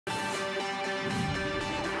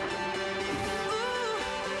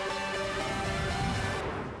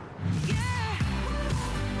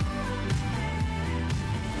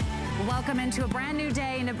welcome into a brand new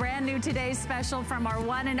day and a brand new Today's Special from our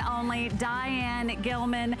one and only Diane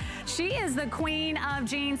Gilman. She is the queen of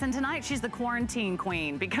jeans, and tonight she's the quarantine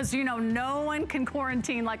queen because, you know, no one can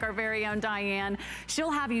quarantine like our very own Diane.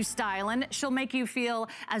 She'll have you styling. She'll make you feel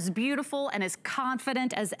as beautiful and as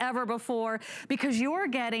confident as ever before because you're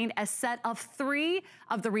getting a set of 3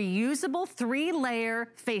 of the reusable 3-layer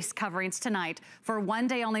face coverings tonight for a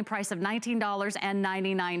one-day only price of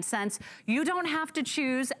 $19.99. You don't have to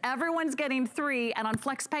choose. Everyone's getting 3, and on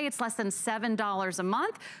FlexPay, it's less than $7 a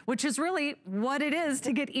month, which is really what it is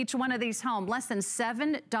to get each one of these home. Less than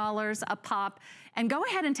 $7 a pop. And go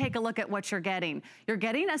ahead and take a look at what you're getting. You're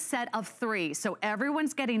getting a set of 3, so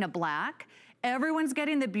everyone's getting a black. Everyone's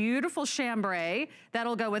getting the beautiful chambray.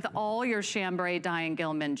 That'll go with all your chambray Diane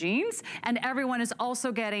Gilman jeans. And everyone is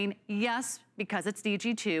also getting, yes, because it's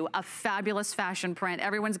DG2, a fabulous fashion print.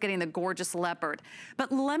 Everyone's getting the gorgeous leopard.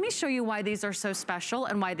 But let me show you why these are so special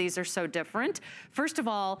and why these are so different. First of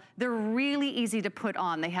all, they're really easy to put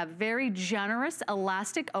on. They have very generous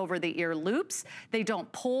elastic over the ear loops. They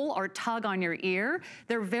don't pull or tug on your ear.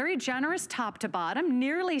 They're very generous top to bottom,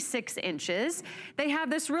 nearly 6 inches. They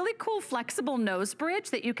have this really cool flexible nose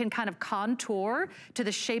bridge that you can kind of contour to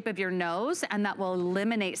the shape of your nose, and that will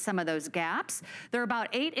eliminate some of those gaps. They're about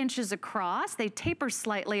 8 inches across. They taper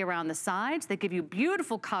slightly around the sides. They give you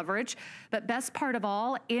beautiful coverage, but best part of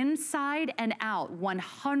all, inside and out,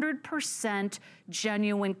 100%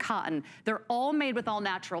 genuine cotton. They're all made with all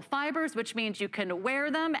natural fibers, which means you can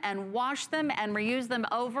wear them and wash them and reuse them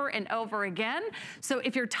over and over again. So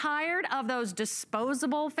if you're tired of those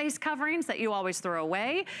disposable face coverings that you always throw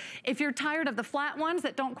away, if you're tired of the flat ones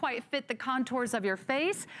that don't quite fit the contours of your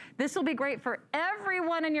face, this will be great for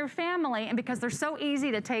everyone in your family. And because they're so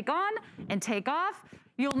easy to take on and take off,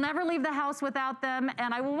 you'll never leave the house without them.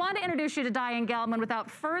 And I want to introduce you to Diane Gilman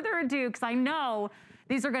without further ado, because I know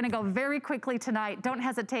these are going to go very quickly tonight. Don't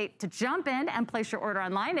hesitate to jump in and place your order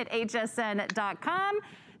online at hsn.com.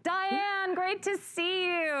 Diane, great to see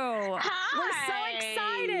you. Hi. We're so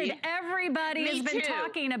excited. Everybody has been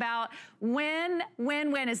talking about when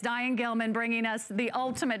is Diane Gilman bringing us the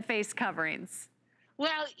ultimate face coverings?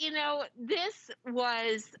 Well, you know, this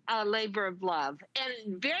was a labor of love,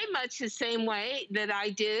 and very much the same way that I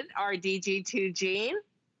did our DG2 jean.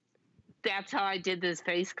 That's how I did this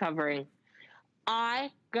face covering. I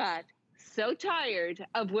got so tired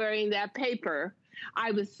of wearing that paper. I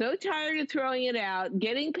was so tired of throwing it out,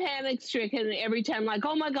 getting panic stricken every time, like,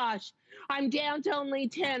 oh my gosh, I'm down to only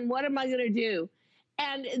 10. What am I going to do?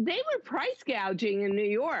 And they were price gouging in New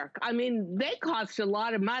York. I mean, they cost a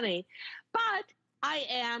lot of money, but I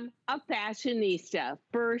am a fashionista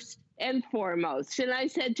first and foremost. And I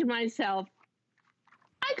said to myself,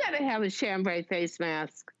 I got to have a chambray face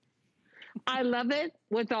mask. I love it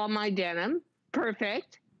with all my denim.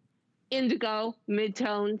 Perfect. Indigo,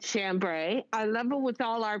 mid-tone, chambray. I love it with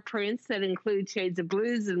all our prints that include shades of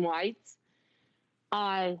blues and whites.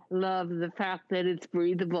 I love the fact that it's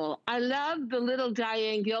breathable. I love the little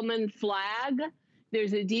Diane Gilman flag.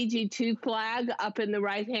 There's a DG2 flag up in the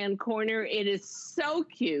right-hand corner. It is so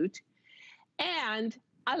cute. And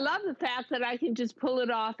I love the fact that I can just pull it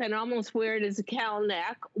off and almost wear it as a cowl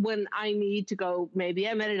neck when I need to go. Maybe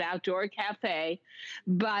I'm at an outdoor cafe.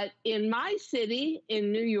 But in my city,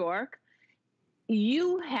 in New York,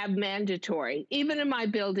 you have mandatory. Even in my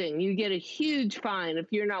building, you get a huge fine if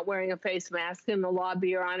you're not wearing a face mask in the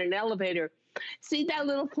lobby or on an elevator. See that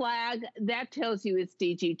little flag? That tells you it's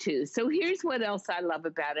DG2. So here's what else I love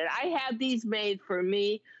about it. I had these made for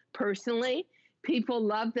me personally. People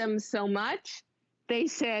love them so much. They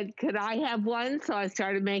said, could I have one? So I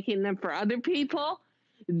started making them for other people.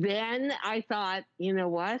 Then I thought, you know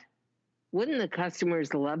what? Wouldn't the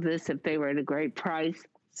customers love this if they were at a great price?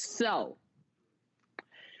 So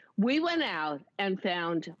we went out and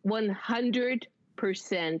found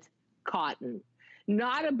 100% cotton.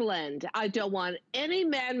 Not a blend. I don't want any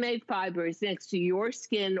man-made fibers next to your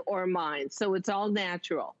skin or mine. So it's all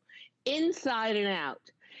natural, inside and out.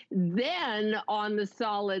 Then on the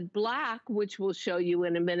solid black, which we'll show you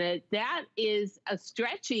in a minute, that is a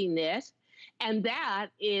stretchy knit. And that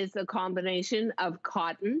is a combination of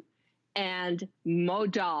cotton and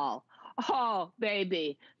modal. Oh,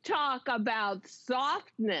 baby, talk about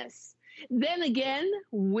softness. Then again,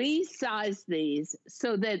 we size these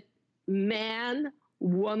so that man,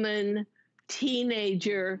 woman,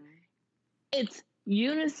 teenager, it's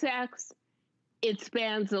unisex, it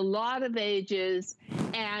spans a lot of ages,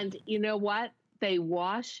 and you know what? They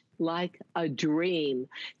wash like a dream.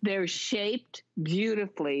 They're shaped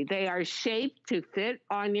beautifully. They are shaped to fit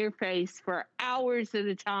on your face for hours at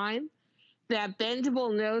a time. that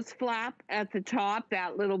bendable nose flap at the top,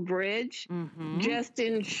 that little bridge, just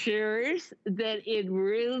ensures that it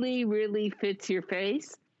really, really fits your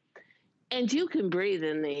face. And you can breathe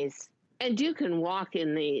in these. And you can walk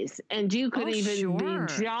in these. And you could even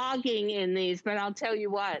be jogging in these. But I'll tell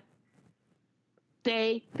you what,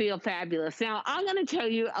 they feel fabulous. Now, I'm going to tell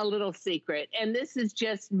you a little secret. And this is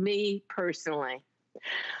just me personally.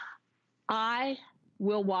 I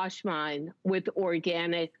will wash mine with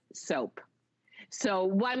organic soap. So,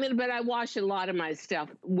 but I wash a lot of my stuff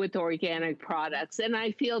with organic products. And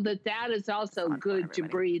I feel that that is also good to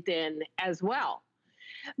breathe in as well.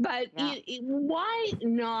 But why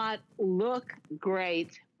not look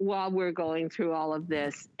great while we're going through all of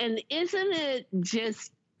this? And isn't it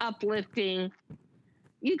just uplifting?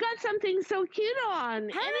 You got something so cute on.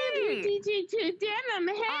 Hey, DG2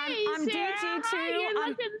 denim. Hey, I'm Sarah, DG2. hi, you're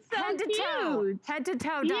looking so cute. Head to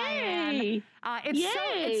toe, Diane.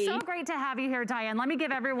 It's so great to have you here, Diane. Let me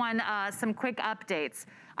give everyone some quick updates.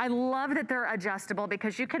 I love that they're adjustable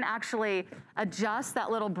because you can actually adjust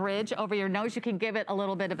that little bridge over your nose. You can give it a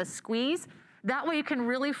little bit of a squeeze. That way you can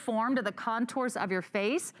really form to the contours of your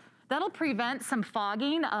face. That'll prevent some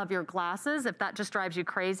fogging of your glasses if that just drives you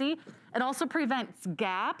crazy. It also prevents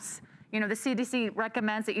gaps. You know, the CDC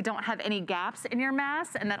recommends that you don't have any gaps in your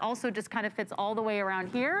mask, and that also just kind of fits all the way around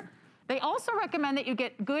here. They also recommend that you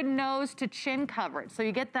get good nose to chin coverage, so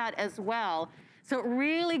you get that as well. So it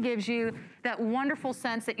really gives you that wonderful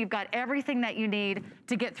sense that you've got everything that you need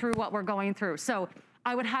to get through what we're going through. So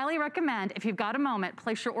I would highly recommend, if you've got a moment,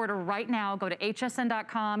 place your order right now. Go to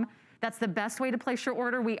hsn.com. That's the best way to place your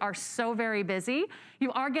order. We are so very busy.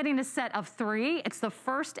 You are getting a set of 3. It's the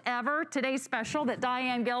first ever today's special that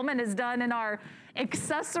Diane Gilman has done in our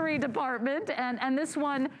accessory department. And this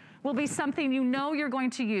one will be something you know you're going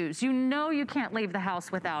to use. You know you can't leave the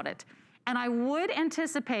house without it. And I would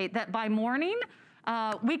anticipate that by morning,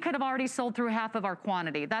 we could have already sold through half of our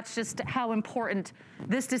quantity. That's just how important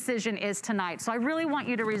this decision is tonight. So I really want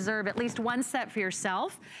you to reserve at least 1 set for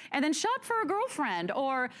yourself and then shop for a girlfriend,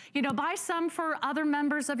 or, you know, buy some for other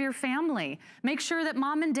members of your family. Make sure that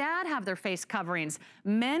mom and dad have their face coverings.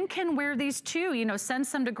 Men can wear these too. You know, send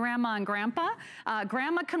some to grandma and grandpa.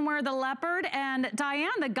 Grandma can wear the leopard, and Diane,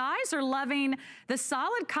 the guys are loving the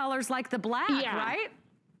solid colors like the black, right?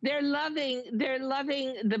 They're loving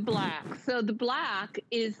the black. So the black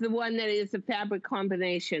is the one that is a fabric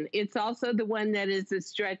combination. It's also the one that is a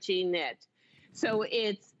stretchy knit. So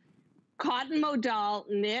it's cotton modal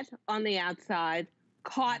knit on the outside,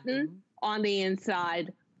 cotton on the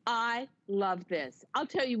inside. I love this. I'll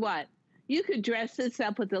tell you what, you could dress this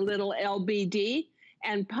up with a little LBD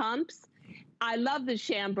and pumps. I love the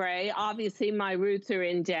chambray. Obviously, my roots are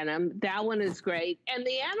in denim. That one is great. And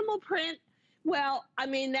the animal print, well, I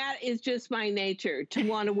mean, that is just my nature to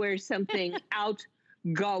want to wear something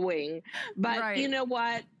outgoing. But you know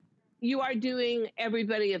what? You are doing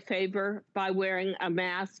everybody a favor by wearing a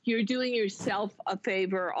mask. You're doing yourself a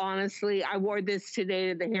favor, honestly. I wore this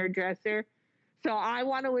today to the hairdresser. So I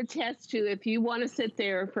want to attest to, if you want to sit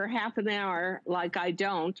there for half an hour, like I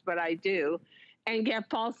don't, but I do, and get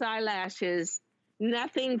false eyelashes,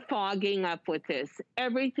 nothing fogging up with this.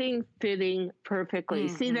 Everything fitting perfectly.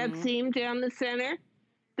 See that seam down the center?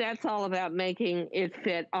 That's all about making it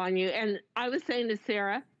fit on you. And I was saying to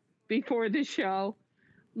Sarah before the show,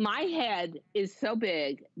 my head is so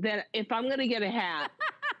big that if I'm going to get a hat,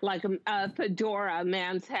 like a fedora, a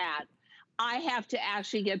man's hat, I have to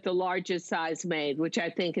actually get the largest size made, which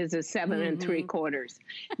I think is a 7 3/4.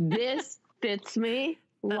 This fits me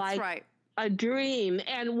like a dream.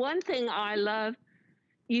 And one thing I love,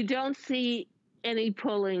 you don't see any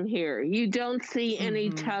pulling here. You don't see any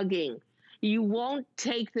tugging. You won't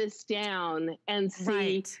take this down and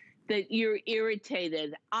see that you're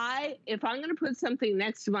irritated. If I'm going to put something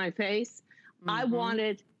next to my face, I want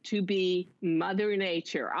it to be Mother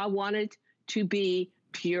Nature. I want it to be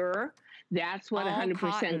pure. That's what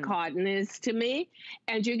 100% cotton is to me.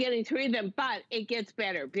 And you're getting 3 of them, but it gets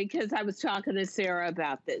better because I was talking to Sarah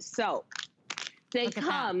about this. So they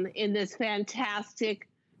come in this fantastic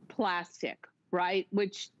plastic, right?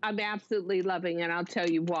 Which I'm absolutely loving, and I'll tell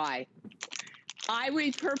you why. I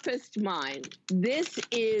repurposed mine. This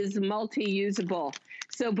is multi-usable.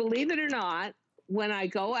 So believe it or not, when I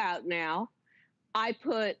go out now, I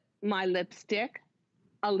put my lipstick,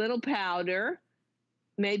 a little powder,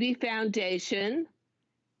 maybe foundation.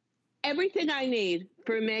 Everything I need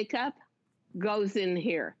for makeup goes in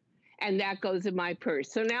here, and that goes in my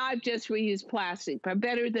purse. So now I've just reused plastic, but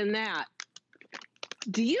better than that.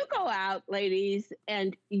 Do you go out, ladies,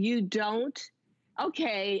 and you don't,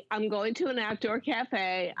 okay, I'm going to an outdoor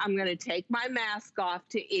cafe, I'm going to take my mask off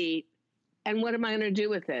to eat, And what am I going to do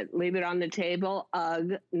with it? Leave it on the table?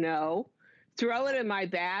 Ugh, no. Throw it in my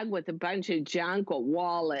bag with a bunch of junk, a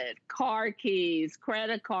wallet, car keys,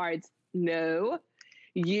 credit cards? No.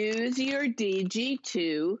 Use your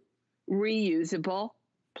DG2 reusable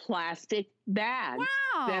plastic bags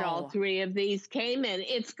that all three of these came in.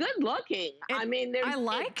 It's good looking. I mean, I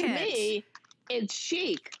like to me, it's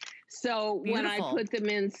chic. So when I put them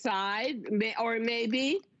inside, or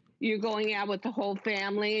maybe you're going out with the whole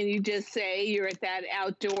family and you just say you're at that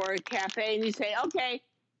outdoor cafe and you say, okay,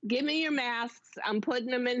 give me your masks. I'm putting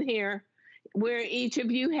them in here where each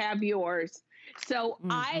of you have yours. So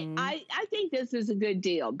I think this is a good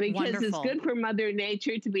deal because it's good for Mother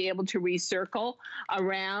Nature to be able to recircle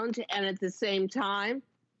around. And at the same time,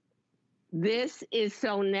 this is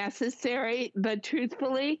so necessary. But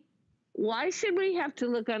truthfully, why should we have to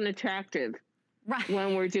look unattractive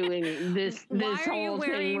when we're doing this whole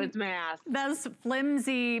thing with masks? Those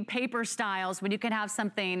flimsy paper styles when you can have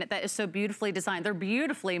something that is so beautifully designed. They're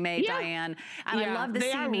beautifully made, Diane. And I love the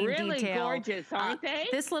seaming detail. They are really gorgeous, aren't they?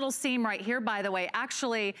 This little seam right here, by the way,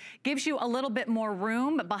 actually gives you a little bit more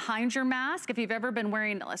room behind your mask. If you've ever been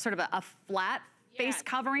wearing sort of a flat face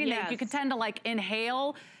covering, that you can tend to like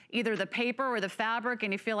inhale either the paper or the fabric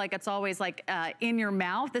and you feel like it's always like in your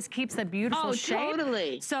mouth. This keeps a beautiful shape. Oh,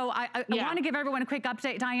 totally. So I want to give everyone a quick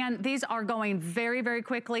update, Diane. These are going very, very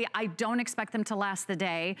quickly. I don't expect them to last the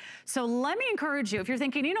day. So let me encourage you, if you're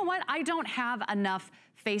thinking, you know what, I don't have enough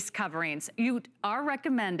face coverings. You are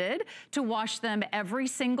recommended to wash them every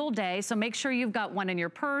single day. So make sure you've got one in your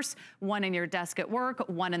purse, one in your desk at work,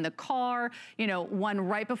 one in the car, you know, one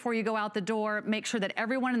right before you go out the door. Make sure that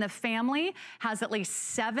everyone in the family has at least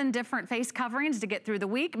 7 different face coverings to get through the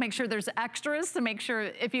week. Make sure there's extras to make sure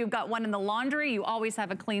if you've got one in the laundry, you always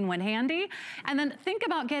have a clean one handy. And then think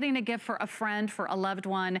about getting a gift for a friend, for a loved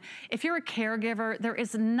one. If you're a caregiver, there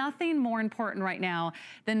is nothing more important right now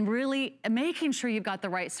than really making sure you've got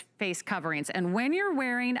the right face coverings. And when you're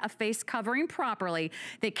wearing a face covering properly,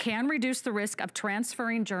 they can reduce the risk of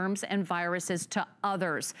transferring germs and viruses to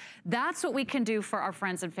others. That's what we can do for our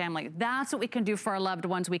friends and family. That's what we can do for our loved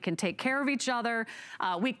ones. We can take care of each other.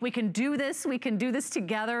 We can do this. We can do this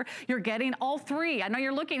together. You're getting all 3. I know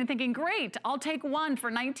you're looking and thinking, great, I'll take one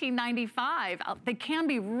for $19.95. They can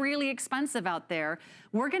be really expensive out there.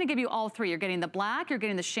 We're gonna give you all 3. You're getting the black, you're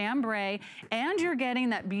getting the chambray, and you're getting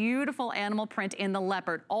that beautiful animal print in the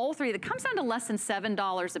leopard. All 3. That comes down to less than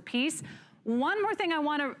 $7 a piece. One more thing I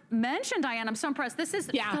wanna mention, Diane, I'm so impressed. This is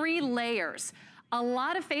 3 layers. A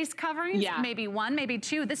lot of face coverings, maybe 1, maybe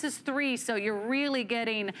 2. This is 3, so you're really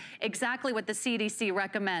getting exactly what the CDC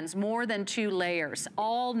recommends, more than 2 layers.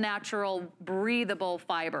 All natural, breathable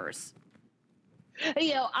fibers.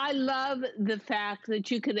 You know, I love the fact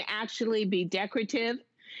that you can actually be decorative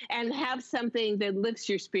and have something that lifts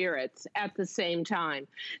your spirits at the same time.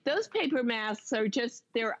 Those paper masks are just,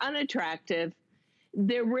 they're unattractive.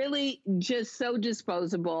 They're really just so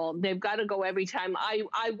disposable. They've got to go every time.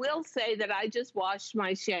 I will say that I just washed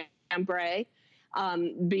my chambray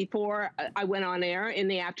before I went on air in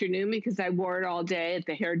the afternoon because I wore it all day at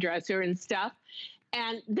the hairdresser and stuff.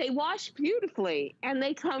 And they wash beautifully and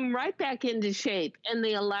they come right back into shape. And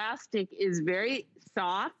the elastic is very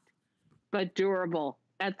soft, but durable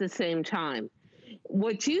at the same time.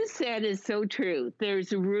 What you said is so true.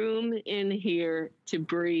 There's room in here to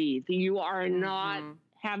breathe. You are not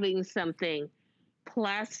having something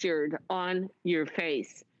plastered on your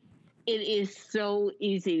face. It is so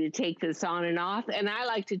easy to take this on and off. And I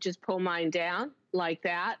like to just pull mine down like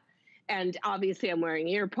that. And obviously I'm wearing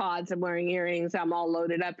ear pods, I'm wearing earrings, I'm all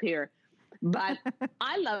loaded up here. But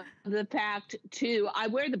I love the fact too, I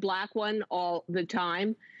wear the black one all the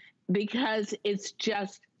time because it's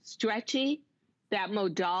just stretchy. That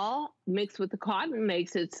modal mixed with the cotton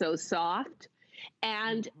makes it so soft.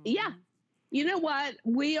 And you know what?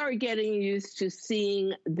 We are getting used to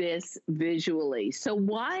seeing this visually. So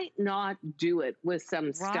why not do it with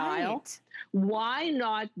some style? Why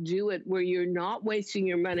not do it where you're not wasting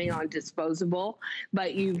your money on disposable,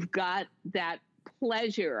 but you've got that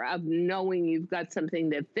pleasure of knowing you've got something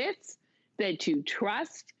that fits, that you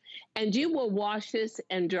trust, and you will wash this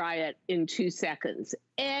and dry it in 2 seconds.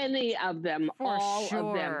 Any of them, all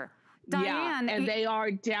of them. Diane, and they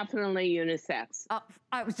are definitely unisex.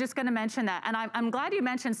 I was just going to mention that, and I'm glad you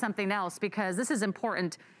mentioned something else because this is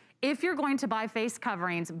important. If you're going to buy face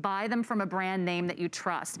coverings, buy them from a brand name that you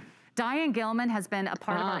trust. Diane Gilman has been a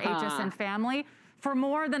part of our HSN family for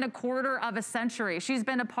more than 1/4 century. She's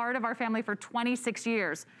been a part of our family for 26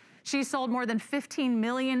 years. She's sold more than 15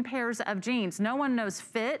 million pairs of jeans. No one knows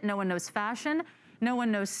fit, no one knows fashion, no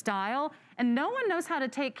one knows style, and no one knows how to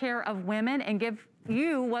take care of women and give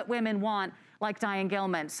you what women want, like Diane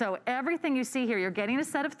Gilman. So everything you see here, you're getting a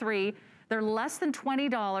set of 3. They're less than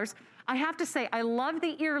 $20. I have to say, I love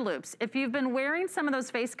the ear loops. If you've been wearing some of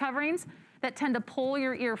those face coverings that tend to pull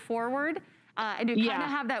your ear forward, and you kind of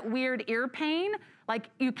have that weird ear pain, like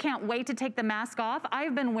you can't wait to take the mask off.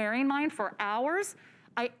 I've been wearing mine for hours.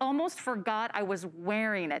 I almost forgot I was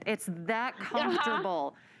wearing it. It's that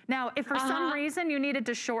comfortable. Now, if for some reason you needed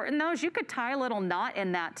to shorten those, you could tie a little knot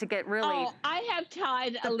in that to get really I have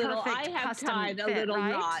tied a little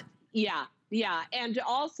knot. Yeah, yeah. And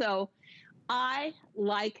also, I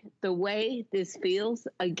like the way this feels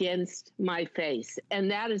against my face.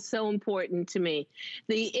 And that is so important to me.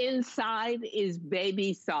 The inside is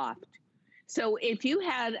baby soft. So if you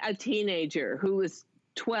had a teenager who was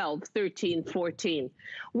 12, 13, 14,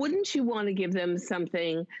 wouldn't you want to give them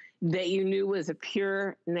something that you knew was a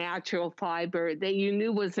pure natural fiber, that you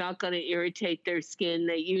knew was not going to irritate their skin,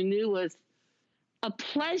 that you knew was a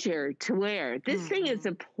pleasure to wear? This thing is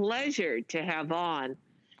a pleasure to have on.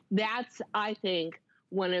 That's, I think,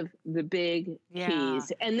 one of the big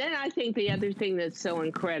keys. And then I think the other thing that's so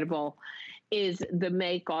incredible is the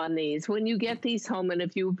make on these. When you get these home, and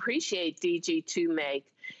if you appreciate DG2 make,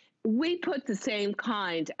 we put the same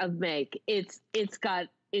kind of make. It's got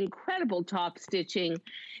incredible top stitching.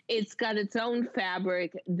 It's got its own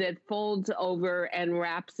fabric that folds over and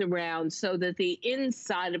wraps around so that the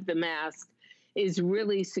inside of the mask is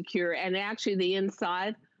really secure. And actually the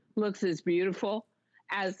inside looks as beautiful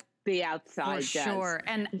as the outside does. Sure.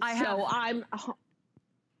 And I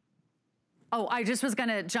just was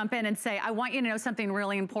gonna jump in and say, I want you to know something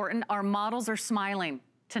really important. Our models are smiling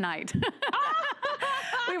tonight.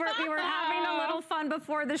 We were having a little fun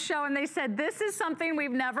before the show, and they said, this is something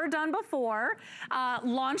we've never done before.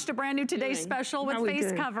 Launched a brand new Today's Special with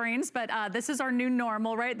face coverings, but this is our new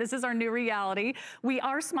normal, right? This is our new reality. We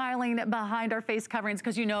are smiling behind our face coverings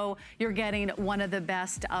because you know you're getting one of the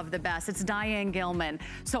best of the best. It's Diane Gilman.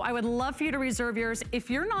 So I would love for you to reserve yours. If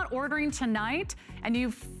you're not ordering tonight and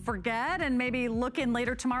you forget and maybe look in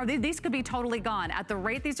later tomorrow, these could be totally gone. At the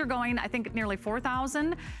rate these are going, I think nearly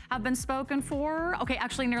 4,000 have been spoken for. Okay,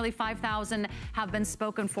 actually nearly 5,000 have been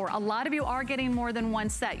spoken for. A lot of you are getting more than one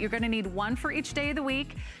set. You're gonna need one for each day of the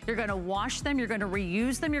week. You're gonna wash them, you're gonna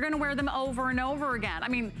reuse them, you're gonna wear them over and over again. I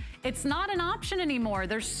mean, it's not an option anymore.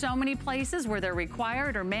 There's so many places where they're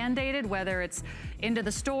required or mandated, whether it's into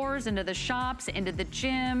the stores, into the shops, into the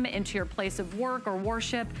gym, into your place of work or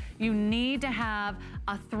worship. You need to have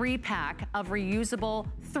a 3-pack of reusable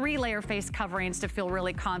 3-layer face coverings to feel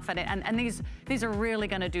really confident. And these are really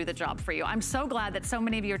gonna do the job for you. I'm so glad that so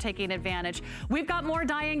many of you are taking advantage. We've got more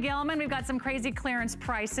Diane Gilman. We've got some crazy clearance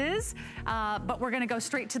prices, but we're gonna go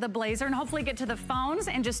straight to the blazer and hopefully get to the phones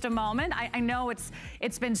in just a moment. I know it's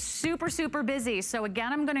been super, super busy. So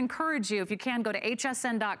again, I'm gonna encourage you, if you can, go to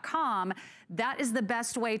hsn.com. That is the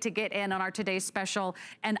best way to get in on our today's special.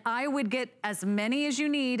 And I would get as many as you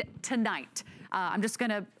need tonight. I'm just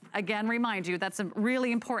gonna, again, remind you, that's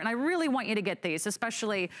really important. I really want you to get these,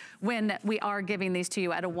 especially when we are giving these to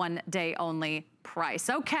you at a 1-day only price.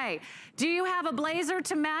 Okay, do you have a blazer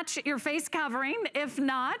to match your face covering? If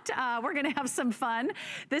not, we're gonna have some fun.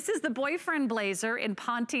 This is the boyfriend blazer in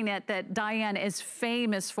Ponte knit that Diane is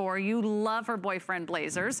famous for. You love her boyfriend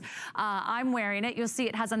blazers. I'm wearing it. You'll see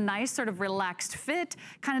it has a nice sort of relaxed fit,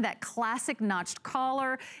 kind of that classic notched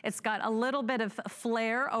collar. It's got a little bit of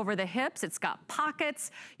flare over the hips. It's got pockets.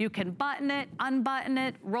 You can button it, unbutton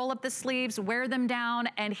it, roll up the sleeves, wear them down,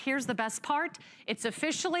 and here's the best part. It's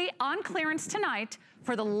officially on clearance tonight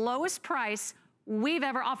for the lowest price we've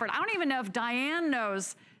ever offered. I don't even know if Diane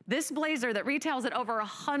knows this blazer that retails at over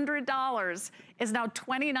 $100 is now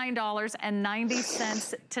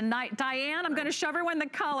 $29.90 tonight. Diane, I'm gonna show everyone the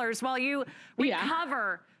colors while you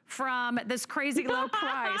recover from this crazy low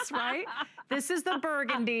price, right? This is the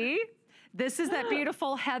burgundy. This is that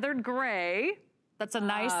beautiful heathered gray. That's a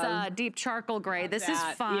nice deep charcoal gray. This is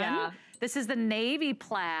fun. Yeah. This is the navy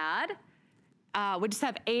plaid. We just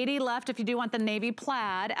have 80 left if you do want the navy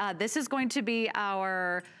plaid. This is going to be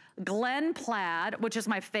our Glen plaid, which is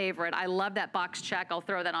my favorite. I love that box check. I'll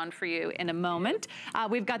throw that on for you in a moment.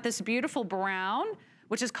 We've got this beautiful brown,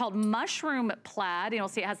 which is called mushroom plaid. You'll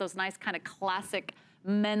see it has those nice kind of classic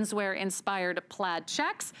menswear inspired plaid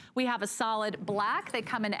checks. We have a solid black. They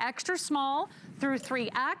come in extra small through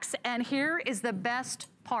 3X. And here is the best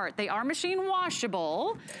part. They are machine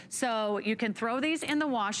washable, so you can throw these in the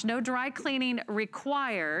wash, no dry cleaning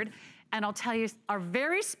required. And I'll tell you, our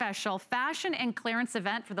very special fashion and clearance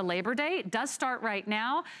event for the Labor Day does start right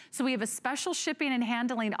now. So we have a special shipping and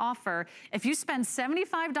handling offer. If you spend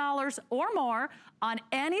 $75 or more on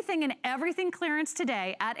anything and everything clearance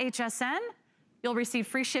today at HSN, you'll receive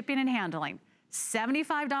free shipping and handling.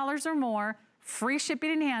 $75 or more, free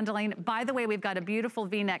shipping and handling. By the way, we've got a beautiful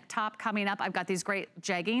V-neck top coming up. I've got these great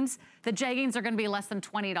jeggings. The jeggings are gonna be less than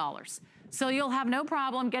 $20. So you'll have no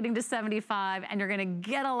problem getting to 75, and you're gonna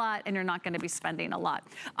get a lot, and you're not gonna be spending a lot.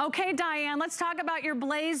 Okay, Diane, let's talk about your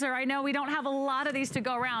blazer. I know we don't have a lot of these to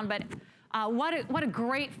go around, but what a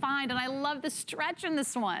great find, and I love the stretch in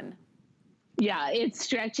this one. Yeah, it's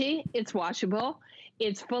stretchy, it's washable.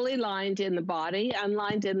 It's fully lined in the body,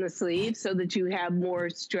 unlined in the sleeves so that you have more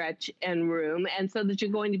stretch and room, and so that you're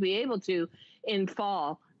going to be able to, in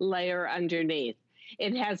fall, layer underneath.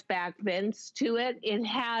 It has back vents to it. It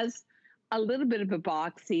has a little bit of a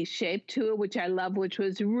boxy shape to it, which I love, which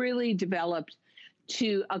was really developed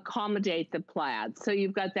to accommodate the plaid. So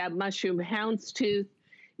you've got that mushroom houndstooth.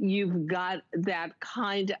 You've got that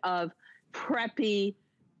kind of preppy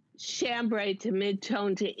chambray to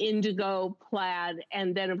mid-tone to indigo plaid.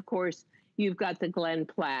 And then, of course, you've got the Glen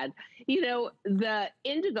plaid. You know, the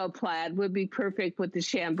indigo plaid would be perfect with the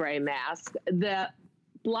chambray mask. The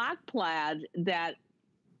black plaid that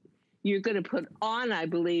you're going to put on, I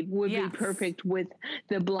believe, would be perfect with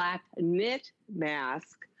the black knit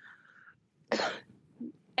mask.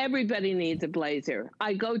 Everybody needs a blazer.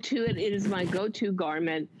 I go to it. It is my go-to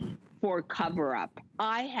garment for cover-up.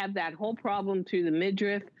 I have that whole problem through the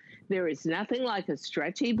midriff. There is nothing like a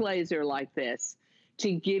stretchy blazer like this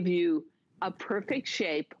to give you a perfect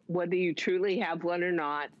shape, whether you truly have one or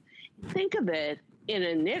not. Think of it in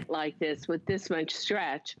a knit like this with this much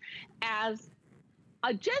stretch as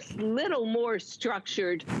a just little more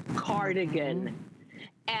structured cardigan.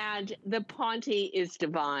 And the ponte is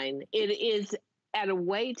divine. It is at a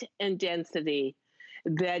weight and density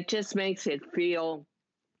that just makes it feel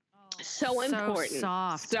so important,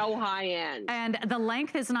 soft, so high end. And the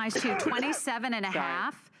length is nice too, 27 and a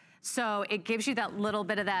half. So it gives you that little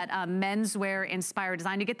bit of that menswear inspired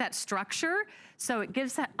design. You get that structure. So it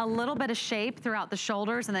gives a little bit of shape throughout the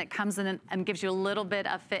shoulders, and then it comes in and gives you a little bit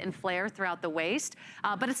of fit and flare throughout the waist.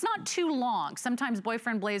 But it's not too long. Sometimes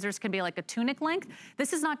boyfriend blazers can be like a tunic length.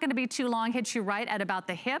 This is not gonna be too long, hits you right at about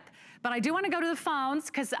the hip. But I do wanna go to the phones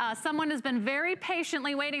because someone has been very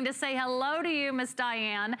patiently waiting to say hello to you, Miss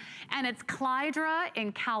Diane. And it's Clydra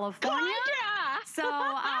in California. Clydra! So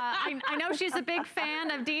I know she's a big fan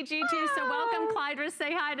of DG2, so welcome, Clydra.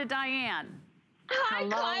 Say hi to Diane. Hi,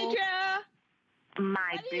 hello. Clydra.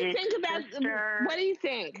 My big sister. What do you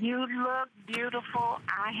think? You look beautiful.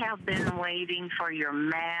 I have been waiting for your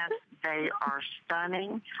masks. They are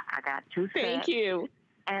stunning. I got two sets. Thank you.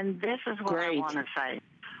 And this is what I want to say.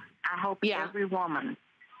 I hope every woman,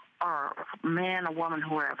 or man or woman,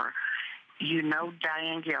 whoever, you know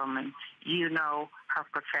Diane Gilman, you know her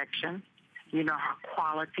perfection, you know her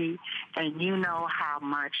quality, and you know how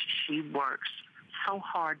much she works so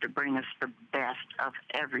hard to bring us the best of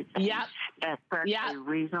everything at such a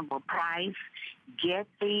reasonable price. Get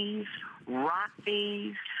these, rock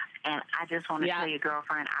these, and I just want to tell you,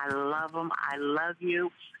 girlfriend, I love them. I love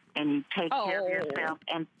you, and you take care of yourself.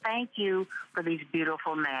 And thank you for these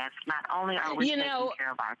beautiful masks. Not only are we taking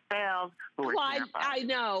care of ourselves, but we're caring about I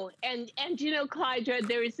know, and you know, Clydra,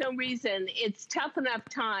 there is no reason. It's tough enough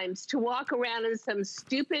times to walk around in some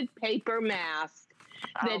stupid paper mask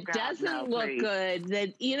that doesn't look good.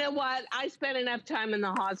 That, you know what? I spent enough time in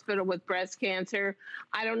the hospital with breast cancer.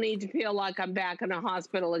 I don't need to feel like I'm back in a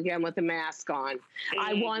hospital again with a mask on.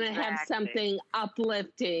 I want to have something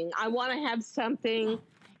uplifting. I want to have something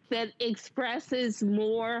that expresses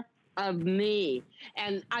more of me.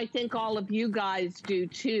 And I think all of you guys do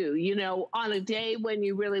too. You know, on a day when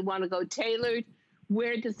you really want to go tailored,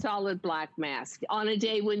 wear the solid black mask. On a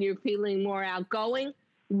day when you're feeling more outgoing,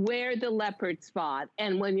 wear the leopard spot.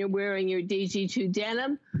 And when you're wearing your DG2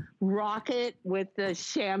 denim, rock it with the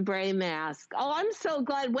chambray mask. Oh, I'm so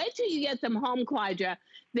glad. Wait till you get them home, Clydra.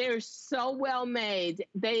 They're so well made.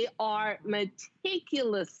 They are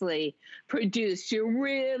meticulously produced. You're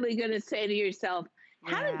really going to say to yourself,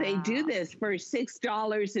 how did they do this for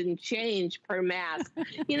 $6 and change per mask?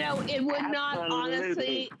 You know, it would not,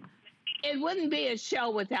 honestly, it wouldn't be a show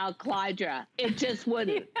without Clydra. It just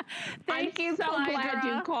wouldn't. Thank you, so Clydra. Glad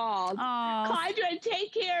you called. Clydra,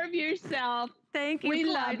 take care of yourself. Thank you, We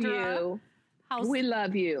Clydra. love you. We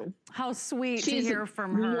love you. How sweet She's to hear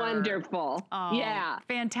from her. Wonderful. Oh,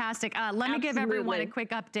 fantastic. Let me give everyone a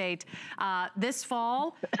quick update. This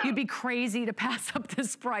fall, you'd be crazy to pass up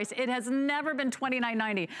this price. It has never been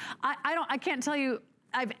 $29.90. I can't tell you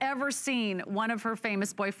I've ever seen one of her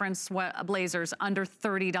famous boyfriend's blazers under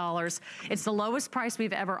 $30. It's the lowest price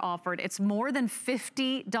we've ever offered. It's more than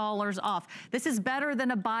 $50 off. This is better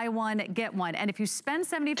than a buy one, get one. And if you spend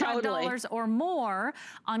 $75 or more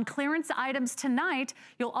on clearance items tonight,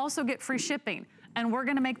 you'll also get free shipping. And we're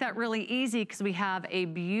gonna make that really easy because we have a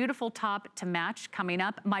beautiful top to match coming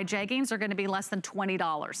up. My jeggings are gonna be less than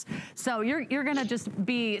 $20. So you're gonna just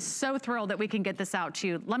be so thrilled that we can get this out to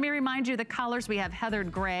you. Let me remind you the colors. We have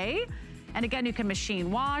heathered gray. And again, you can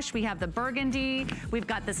machine wash. We have the burgundy. We've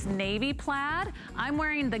got this navy plaid. I'm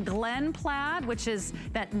wearing the Glen plaid, which is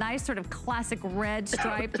that nice sort of classic red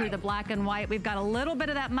stripe through the black and white. We've got a little bit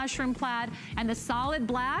of that mushroom plaid, and the solid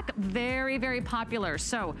black, very, very popular.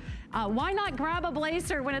 So why not grab a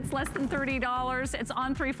blazer when it's less than $30? It's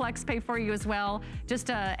on 3 flex pay for you as well. Just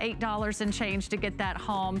 $8 and change to get that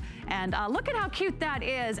home. And look at how cute that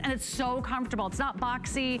is. And it's so comfortable. It's not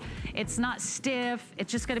boxy. It's not stiff.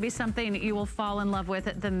 It's just gonna be something you will fall in love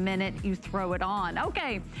with the minute you throw it on.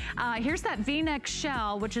 Okay, here's that V-neck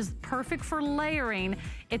shell, which is perfect for layering.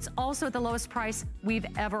 It's also at the lowest price we've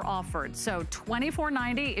ever offered. So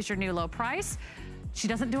 $24.90 is your new low price. She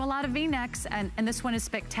doesn't do a lot of V-necks, and this one is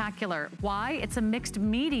spectacular. Why? It's a mixed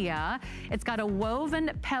media. It's got a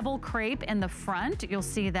woven pebble crepe in the front. You'll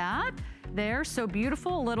see that there. So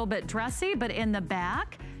beautiful, a little bit dressy, but in the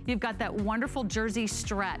back, you've got that wonderful jersey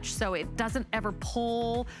stretch, so it doesn't ever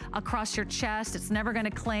pull across your chest. It's never gonna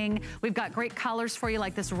cling. We've got great colors for you,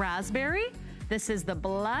 like this raspberry. This is the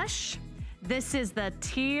blush. This is the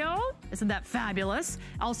teal. Isn't that fabulous?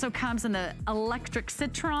 Also comes in the electric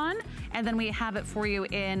citron, and then we have it for you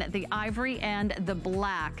in the ivory and the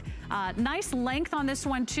black. Nice length on this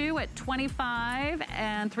one too at 25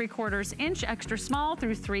 3/4 inch, extra small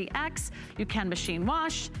through 3X. You can machine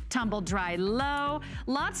wash, tumble dry low.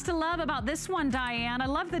 Lots to love about this one, Diane. I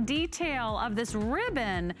love the detail of this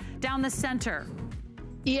ribbon down the center.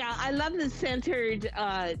 Yeah, I love the centered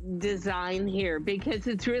design here because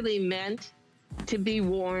it's really meant to be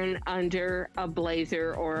worn under a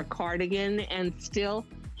blazer or a cardigan and still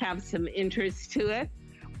have some interest to it.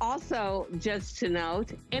 Also, just to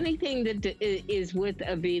note, anything that is with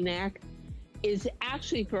a V-neck is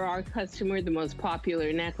actually for our customer the most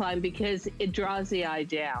popular neckline because it draws the eye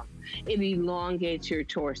down. It elongates your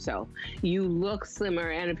torso. You look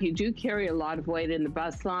slimmer, and if you do carry a lot of weight in the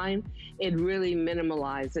bust line, it really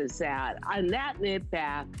minimalizes that. And that knit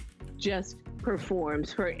back just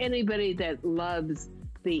performs for anybody that loves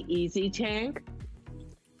the easy tank.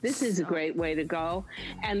 This is a great way to go.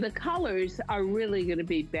 And the colors are really gonna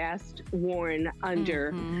be best worn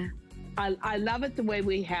under I love it the way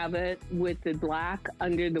we have it with the black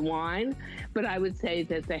under the wine, but I would say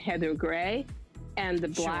that the heather gray and the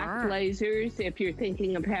black blazers, if you're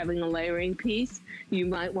thinking of having a layering piece, you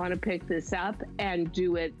might want to pick this up and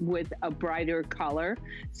do it with a brighter color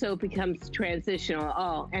so it becomes transitional.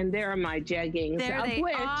 Oh, and there are my jeggings, there they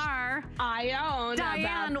which are. I own.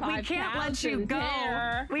 Diane, about 5 we can't let you go.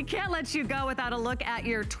 pair. We can't let you go without a look at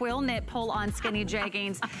your twill knit pull-on skinny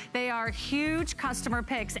jeggings. They are huge customer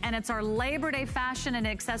picks, and it's our Labor Day fashion and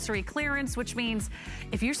accessory clearance, which means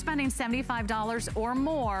if you're spending $75 or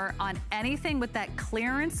more on anything with that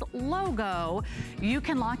clearance logo, you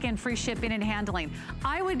can lock in free shipping and handling.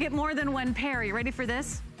 I would get more than one pair. You ready for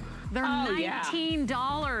this? They're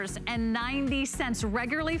 $19.90,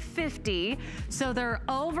 regularly $50, so they're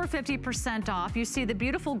over 50% off. You see the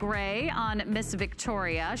beautiful gray on Miss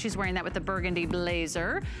Victoria. She's wearing that with the burgundy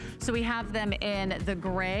blazer. So we have them in the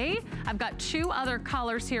gray. I've got 2 other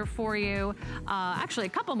colors here for you. Actually, a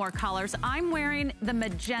couple more colors. I'm wearing the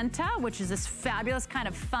magenta, which is this fabulous kind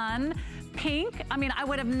of fun pink. I mean, I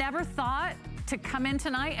would have never thought to come in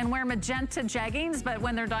tonight and wear magenta jeggings, but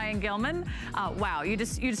when they're Diane Gilman, wow, you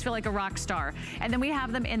just feel like a rock star. And then we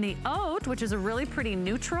have them in the oat, which is a really pretty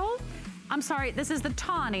neutral. I'm sorry, this is the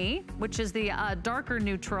tawny, which is the darker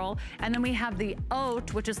neutral, and then we have the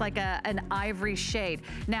oat, which is like an ivory shade.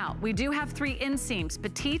 Now, we do have 3 inseams,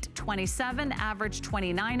 petite 27, average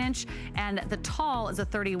 29 inch, and the tall is a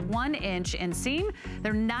 31 inch inseam.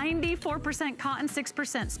 They're 94% cotton,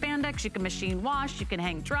 6% spandex. You can machine wash, you can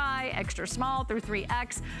hang dry, extra small through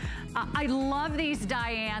 3X. I love these,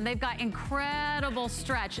 Diane. They've got incredible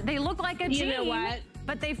stretch. They look like a jean, you know what?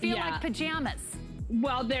 But they feel like pajamas.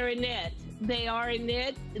 Well, they're a knit. They are a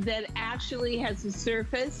knit that actually has a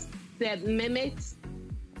surface that mimics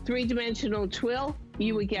 3-dimensional twill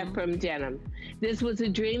you would get from denim. This was a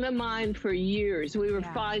dream of mine for years. We were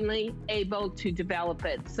finally able to develop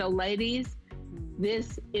it. So ladies,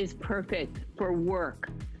 this is perfect for work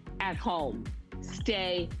at home.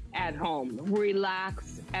 stay at home,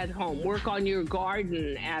 relax at home, work on your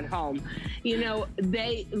garden at home. You know,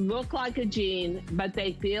 they look like a jean, but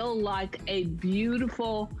they feel like a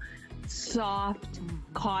beautiful, soft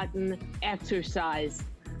cotton exercise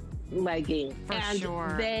legging.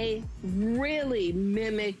 Sure. They really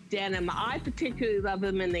mimic denim. I particularly love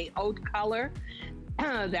them in the oat color,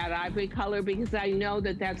 that ivory color, because I know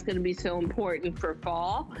that that's going to be so important for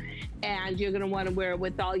fall. And you're going to want to wear it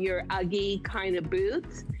with all your Uggy kind of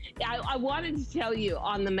boots. I wanted to tell you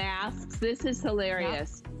on the masks, this is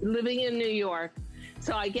hilarious. Yep. Living in New York,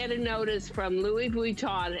 so I get a notice from Louis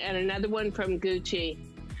Vuitton and another one from Gucci.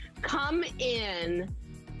 Come in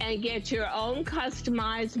and get your own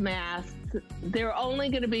customized masks. They're only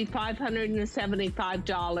going to be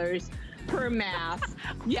 $575 per mask.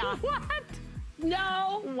 Yeah. What?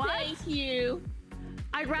 No, what? Thank you.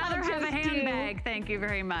 I'd rather have a handbag, thank you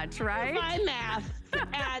very much, right? My masks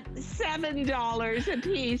at $7 a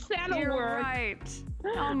piece. That'll You're work. Right.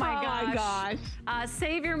 Oh my gosh.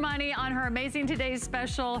 Save your money on her amazing today's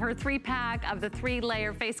special, her 3-pack of the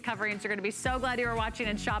 3-layer face coverings. You're going to be so glad you were watching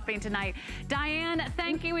and shopping tonight. Diane,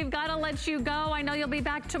 thank you. We've got to let you go. I know you'll be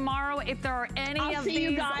back tomorrow if there are any of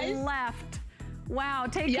these left. Wow,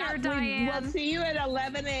 take care, Diane. We'll see you at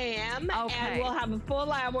 11 a.m. Okay. And we'll have a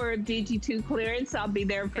full hour of DG2 clearance. I'll be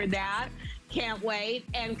there for that. Can't wait.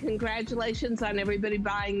 And congratulations on everybody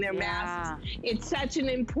buying their masks. It's such an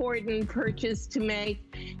important purchase to make.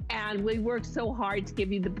 And we work so hard to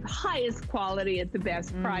give you the highest quality at the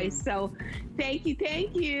best price. So thank you,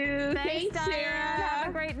 thank you. Thanks, Diane. Sarah. Have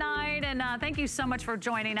a great night. And thank you so much for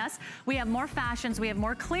joining us. We have more fashions, we have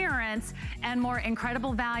more clearance, and more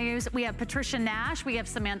incredible values. We have Patricia Nash, we have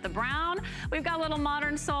Samantha Brown, we've got Little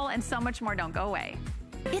Modern Soul, and so much more. Don't go away.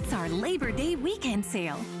 It's our Labor Day weekend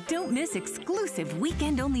sale. Don't miss exclusive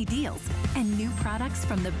weekend-only deals and new products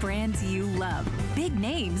from the brands you love. Big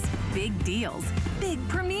names, big deals, big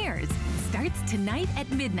premieres. Starts tonight at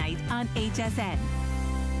midnight on HSN.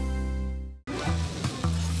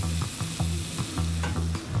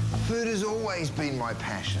 Food has always been my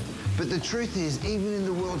passion, but the truth is, even in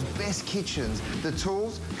the world's best kitchens, the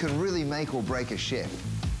tools can really make or break a chef.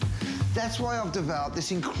 That's why I've developed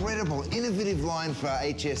this incredible, innovative line for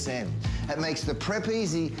HSN. It makes the prep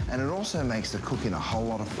easy, and it also makes the cooking a whole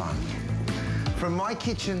lot of fun. From my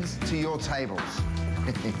kitchens to your tables.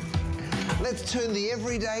 Let's turn the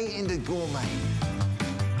everyday into gourmet.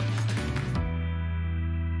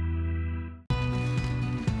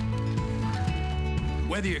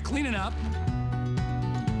 Whether you're cleaning up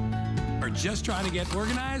or just trying to get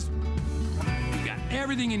organized, you've got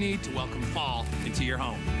everything you need to welcome fall into your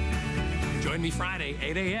home. Join me Friday,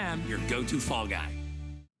 8 a.m., your go-to fall guy.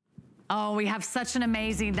 Oh, we have such an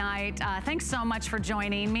amazing night. Thanks so much for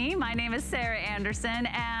joining me. My name is Sarah Anderson,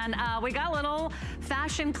 and we got a little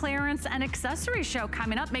fashion clearance and accessory show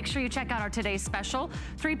coming up. Make sure you check out our today's special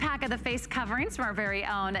 3-pack of the face coverings from our very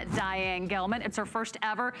own Diane Gilman. It's her first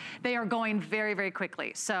ever. They are going very, very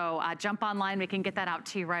quickly. So jump online. We can get that out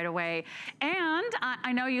to you right away. And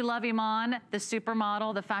I know you love Iman, the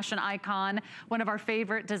supermodel, the fashion icon, one of our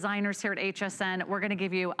favorite designers here at HSN. We're going to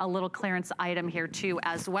give you a little clearance item here too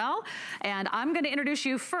as well. And I'm going to introduce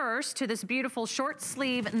you first to this beautiful short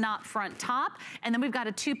sleeve knot front top. And then we've got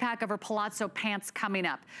a 2-pack of her palazzo pants coming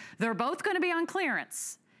up. They're both going to be on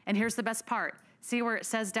clearance. And here's the best part. See where it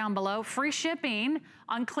says down below, free shipping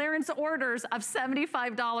on clearance orders of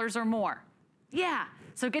 $75 or more. Yeah,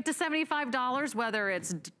 so get to $75, whether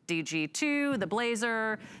it's DG2, the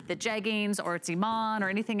blazer, the jeggings, or it's Iman, or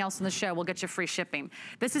anything else in the show, we'll get you free shipping.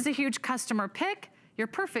 This is a huge customer pick. Your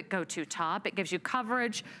perfect go-to top. It gives you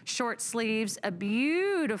coverage, short sleeves, a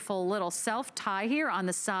beautiful little self-tie here on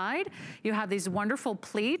the side. You have these wonderful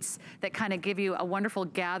pleats that kind of give you a wonderful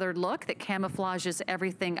gathered look that camouflages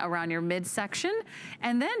everything around your midsection.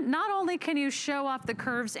 And then not only can you show off the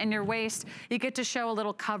curves in your waist, you get to show a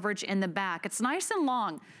little coverage in the back. It's nice and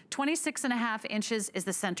long. 26.5 inches is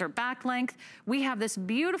the center back length. We have this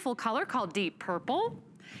beautiful color called deep purple.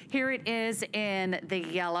 Here it is in the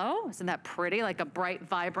yellow. Isn't that pretty? Like a bright,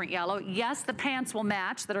 vibrant yellow. Yes, the pants will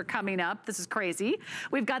match that are coming up. This is crazy.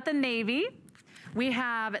 We've got the navy. We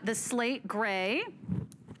have the slate gray.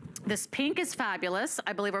 This pink is fabulous.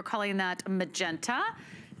 I believe we're calling that magenta.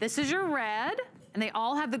 This is your red. And they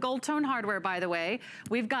all have the gold tone hardware, by the way.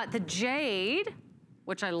 We've got the jade,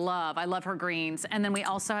 which I love. I love her greens. And then we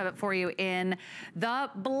also have it for you in the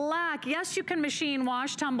black. Yes, you can machine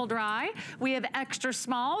wash, tumble dry. We have extra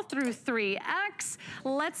small through 3X.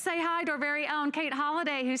 Let's say hi to our very own Kate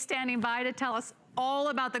Holliday, who's standing by to tell us all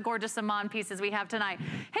about the gorgeous Iman pieces we have tonight.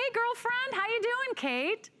 Hey, girlfriend, how you doing,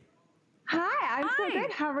 Kate? Hi, I'm so good.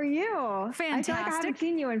 How are you? Fantastic. I feel like I haven't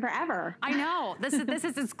seen you in forever. I know. This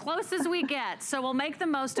is as close as we get. So we'll make the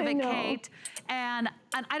most of it, Kate. And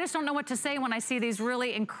I just don't know what to say when I see these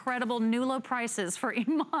really incredible new low prices for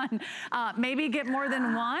Iman. Maybe get more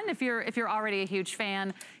than one if you're already a huge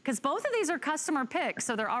fan, because both of these are customer picks,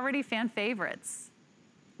 so they're already fan favorites.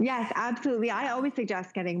 Yes, absolutely. I always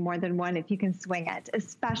suggest getting more than one if you can swing it,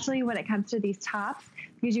 especially when it comes to these tops,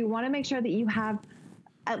 because you want to make sure that you have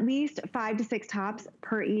at least 5 to 6 tops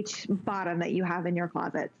per each bottom that you have in your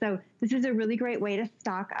closet. So this is a really great way to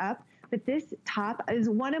stock up. But this top is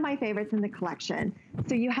one of my favorites in the collection.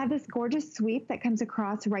 So you have this gorgeous sweep that comes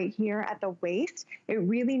across right here at the waist. It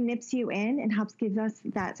really nips you in and helps give us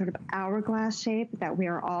that sort of hourglass shape that we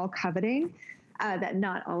are all coveting, that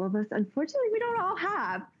not all of us, unfortunately, we don't all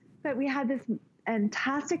have. But we have this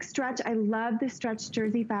fantastic stretch. I love the stretch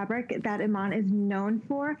jersey fabric that Iman is known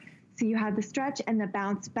for. So you have the stretch and the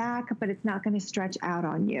bounce back, but it's not going to stretch out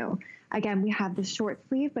on you. Again, we have the short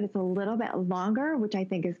sleeve, but it's a little bit longer, which I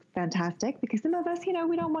think is fantastic because some of us, we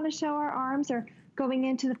don't want to show our arms, or going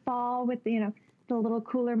into the fall with, the little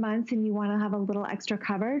cooler months and you want to have a little extra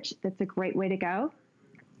coverage. That's a great way to go.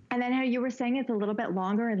 And then how you were saying it's a little bit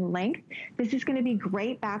longer in length. This is going to be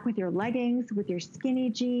great back with your leggings, with your skinny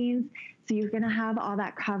jeans. So you're going to have all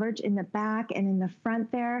that coverage in the back and in the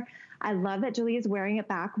front there. I love that Julie is wearing it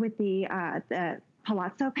back with the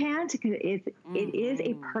palazzo pant, because it is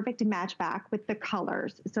a perfect match back with the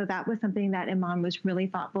colors. So that was something that Iman was really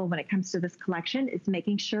thoughtful when it comes to this collection, is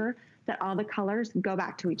making sure that all the colors go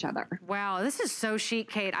back to each other. Wow, this is so chic,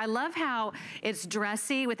 Kate. I love how it's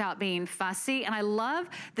dressy without being fussy, and I love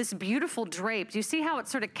this beautiful drape. Do you see how it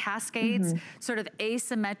sort of cascades sort of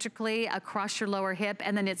asymmetrically across your lower hip,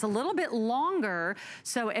 and then it's a little bit longer,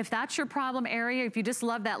 so if that's your problem area, if you just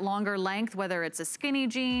love that longer length, whether it's a skinny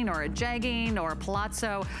jean or a jegging or a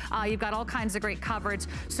palazzo, you've got all kinds of great coverage.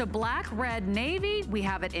 So black, red, navy, we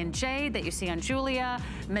have it in jade that you see on Julia,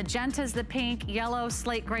 magenta's the pink, yellow,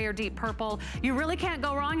 slate gray, or deep purple. You really can't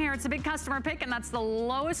go wrong here. It's a big customer pick, and that's the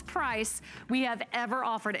lowest price we have ever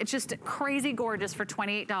offered. It's just crazy gorgeous for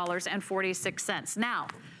 $28.46. Now,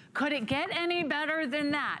 could it get any better than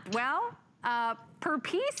that? Well, per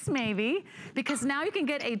piece maybe, because now you can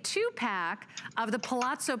get a 2-pack of the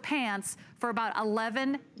palazzo pants for about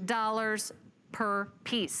 $11 per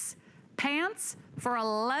piece. Pants for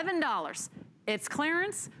 $11. It's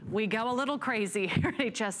clearance. We go a little crazy here at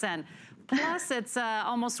HSN. Plus, it's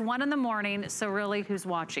almost 1 in the morning, so really, who's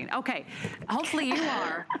watching? Okay, hopefully you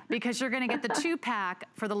are, because you're gonna get the 2-pack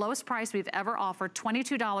for the lowest price we've ever offered,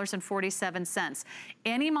 $22.47.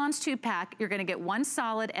 In Iman's 2-pack, you're gonna get 1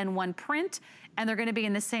 solid and 1 print, and they're gonna be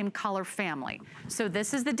in the same color family. So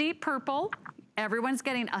this is the deep purple. Everyone's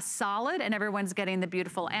getting a solid, and everyone's getting the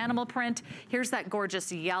beautiful animal print. Here's that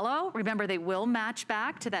gorgeous yellow. Remember, they will match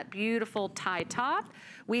back to that beautiful tie top.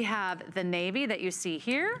 We have the navy that you see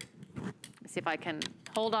here. Let's see if I can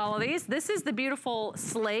hold all of these. This is the beautiful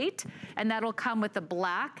slate, and that'll come with the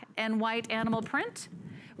black and white animal print.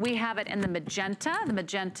 We have it in the magenta. The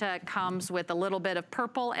magenta comes with a little bit of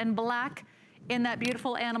purple and black in that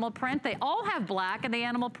beautiful animal print. They all have black in the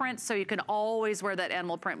animal print, so you can always wear that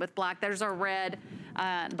animal print with black. There's our red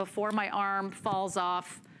before my arm falls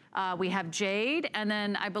off. We have jade, and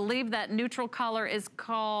then I believe that neutral color is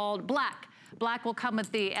called black. Black will come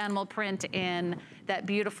with the animal print in that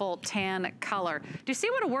beautiful tan color. Do you see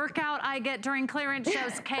what a workout I get during clearance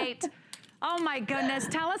shows, Kate? Oh my goodness,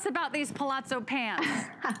 tell us about these palazzo pants.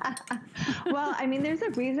 Well, I mean, there's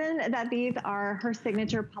a reason that these are her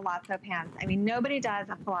signature palazzo pants. I mean, nobody does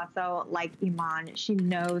a palazzo like Iman. She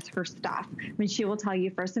knows her stuff. I mean, she will tell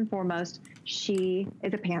you first and foremost, she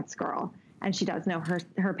is a pants girl, and she does know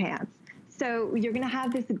her pants. So you're gonna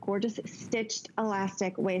have this gorgeous stitched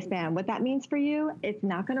elastic waistband. What that means for you, it's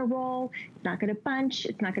not gonna roll, it's not gonna bunch,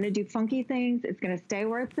 it's not gonna do funky things, it's gonna stay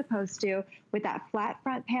where it's supposed to. With that flat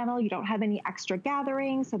front panel, you don't have any extra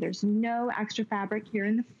gathering, so there's no extra fabric here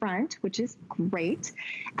in the front, which is great.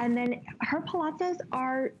 And then her palazzos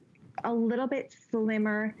are a little bit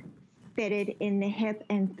slimmer, fitted in the hip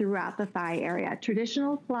and throughout the thigh area.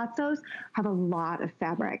 Traditional palazzos have a lot of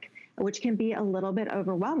fabric, which can be a little bit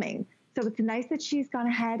overwhelming. So it's nice that she's gone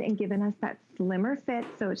ahead and given us that slimmer fit.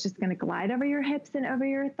 So it's just going to glide over your hips and over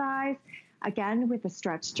your thighs. Again, with the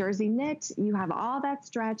stretch jersey knit, you have all that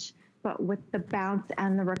stretch, but with the bounce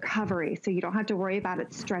and the recovery. So you don't have to worry about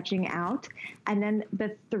it stretching out. And then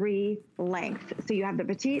the 3 lengths. So you have the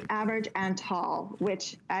petite, average, and tall,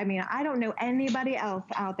 which, I mean, I don't know anybody else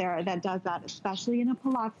out there that does that, especially in a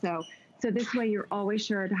palazzo. So this way you're always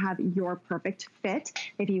sure to have your perfect fit.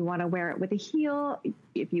 If you want to wear it with a heel,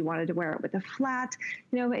 if you wanted to wear it with a flat,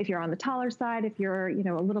 if you're on the taller side, if you're,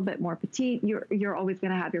 a little bit more petite, you're always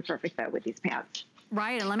going to have your perfect fit with these pants.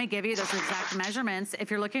 Right, and let me give you those exact measurements. If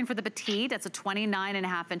you're looking for the petite, it's a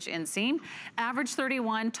 29.5-inch inseam, average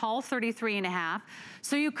 31, tall 33.5.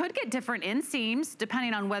 So you could get different inseams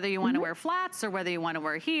depending on whether you want to wear flats or whether you want to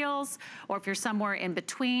wear heels, or if you're somewhere in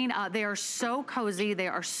between. They are so cozy, they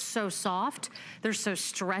are so soft, they're so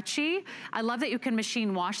stretchy. I love that you can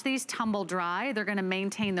machine wash these, tumble dry. They're gonna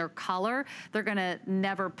maintain their color. They're gonna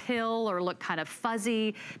never pill or look kind of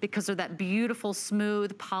fuzzy because of that beautiful,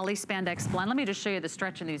 smooth poly spandex blend. Let me just show you the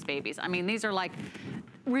stretch in these babies. I mean, these are like,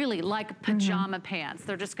 really like pajama pants.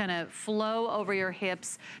 They're just gonna flow over your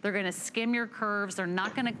hips. They're gonna skim your curves. They're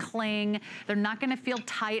not gonna cling. They're not gonna feel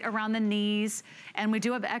tight around the knees. And we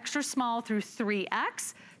do have extra small through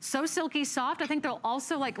 3X. So silky soft. I think they'll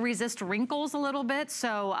also like resist wrinkles a little bit,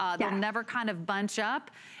 so they'll never kind of bunch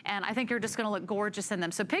up. And I think you're just gonna look gorgeous in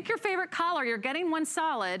them. So pick your favorite color. You're getting one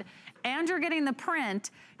solid and you're getting the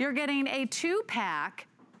print. You're getting a 2-pack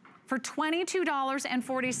for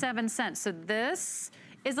 $22.47. So this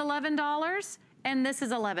is $11 and this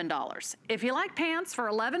is $11. If you like pants for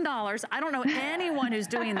 $11, I don't know anyone who's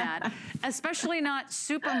doing that, especially not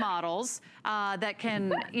supermodels that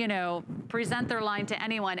can, present their line to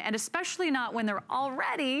anyone, and especially not when they're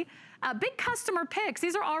already big customer picks.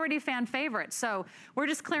 These are already fan favorites. So we're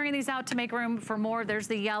just clearing these out to make room for more. There's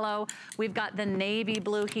the yellow. We've got the navy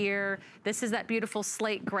blue here. This is that beautiful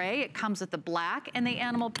slate gray. It comes with the black and the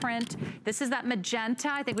animal print. This is that magenta.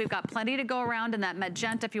 I think we've got plenty to go around in that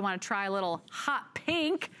magenta if you want to try a little hot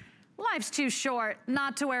pink. Life's too short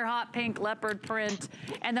not to wear hot pink leopard print.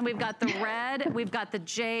 And then we've got the red, we've got the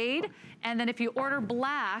jade. And then if you order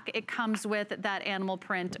black, it comes with that animal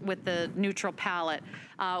print with the neutral palette.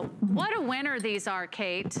 What a winner these are,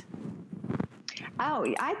 Kate. Oh,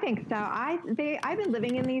 I think so. I've been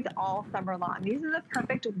living in these all summer long. These are the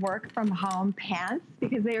perfect work from home pants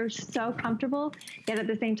because they are so comfortable, yet at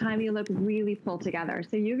the same time you look really pulled together.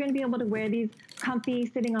 So you're going to be able to wear these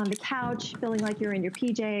comfy, sitting on the couch, feeling like you're in your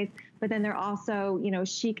PJs, but then they're also,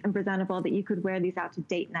 chic and presentable that you could wear these out to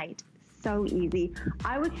date night. So easy.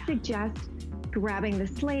 I would suggest grabbing the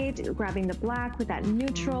slate, grabbing the black with that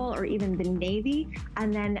neutral or even the navy,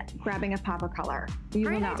 and then grabbing a pop of color.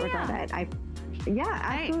 You will not regret it. Yeah,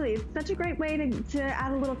 absolutely. It's such a great way to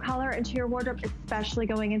add a little color into your wardrobe, especially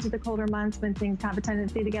going into the colder months when things have a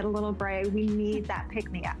tendency to get a little gray. We need that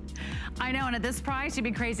pick-me-up. I know, and at this price, you'd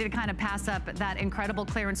be crazy to kind of pass up that incredible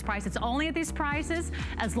clearance price. It's only at these prices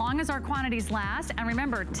as long as our quantities last. And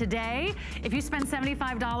remember, today, if you spend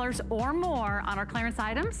 $75 or more on our clearance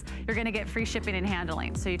items, you're gonna get free shipping and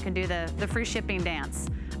handling. So you can do the free shipping dance.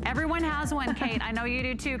 Everyone has one, Kate. I know you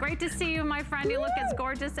do too. Great to see you, my friend. You look as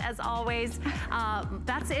gorgeous as always.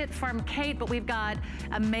 That's it from Kate, but we've got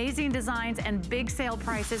amazing designs and big sale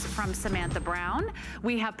prices from Samantha Brown.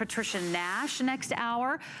 We have Patricia Nash next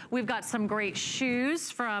hour. We've got some great shoes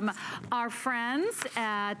from our friends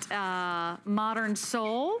at Modern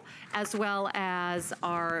Soul, as well as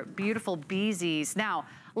our beautiful Beezies. Now,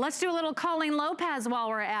 let's do a little Colleen Lopez while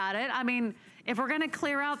we're at it. I mean, if we're gonna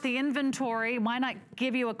clear out the inventory, why not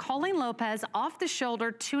give you a Colleen Lopez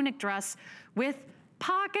off-the-shoulder tunic dress with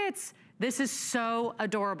pockets? This is so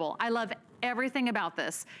adorable. I love everything about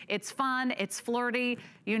this. It's fun, it's flirty.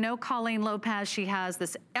 You know Colleen Lopez, she has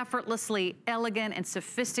this effortlessly elegant and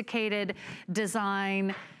sophisticated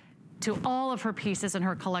design to all of her pieces in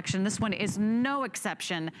her collection. This one is no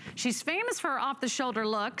exception. She's famous for her off-the-shoulder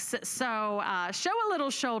looks, so show a little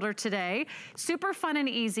shoulder today. Super fun and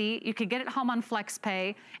easy. You can get it home on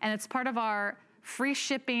FlexPay, and it's part of our free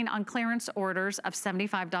shipping on clearance orders of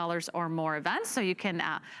 $75 or more events, so you can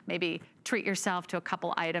maybe treat yourself to a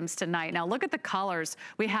couple items tonight. Now look at the colors.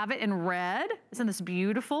 We have it in red. Isn't this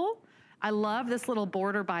beautiful? I love this little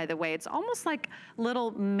border, by the way. It's almost like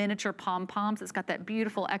little miniature pom-poms. It's got that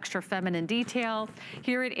beautiful extra feminine detail.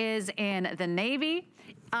 Here it is in the navy.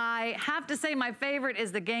 I have to say my favorite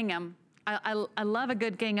is the gingham. I love a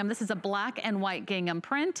good gingham. This is a black and white gingham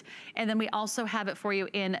print, and then we also have it for you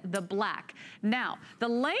in the black. Now, the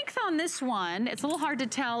length on this one, it's a little hard to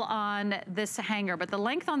tell on this hanger, but the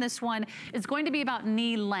length on this one is going to be about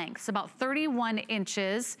knee length, so about 31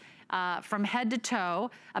 inches from head to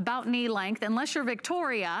toe, about knee length, unless you're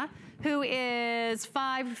Victoria, who is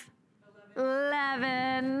 5'11"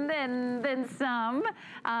 11 and then some.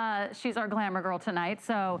 She's our glamour girl tonight,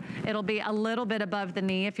 so it'll be a little bit above the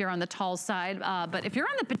knee if you're on the tall side. But if you're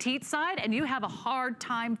on the petite side and you have a hard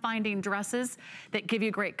time finding dresses that give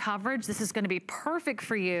you great coverage, this is gonna be perfect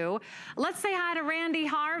for you. Let's say hi to Randy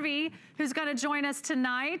Harvey, who's gonna join us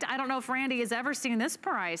tonight. I don't know if Randy has ever seen this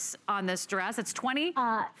price on this dress. It's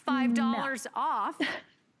 $25 off.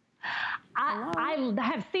 I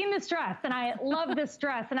have seen this dress and I love this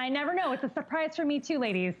dress and I never know. It's a surprise for me too,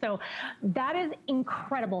 ladies. So that is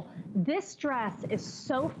incredible. This dress is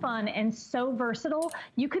so fun and so versatile.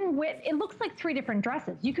 You can wear, it looks like 3 different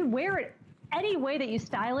dresses. You could wear it any way that you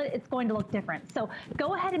style it, it's going to look different. So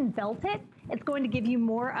go ahead and belt it. It's going to give you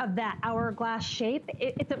more of that hourglass shape.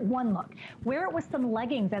 It's at one look. Wear it with some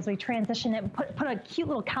leggings as we transition it. Put a cute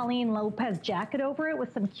little Colleen Lopez jacket over it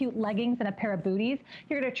with some cute leggings and a pair of booties.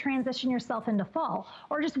 You're going to transition yourself into fall.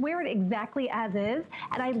 Or just wear it exactly as is.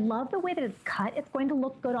 And I love the way that it's cut. It's going to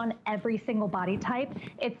look good on every single body type.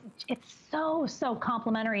 It's so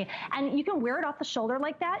complimentary. And you can wear it off the shoulder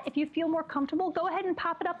like that. If you feel more comfortable, go ahead and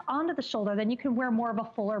pop it up onto the shoulder. Then you can wear more of a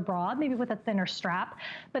fuller bra, maybe with a thinner strap.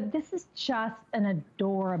 But this is just an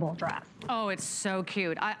adorable dress. Oh, it's so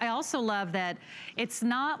cute. I also love that it's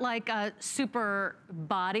not like a super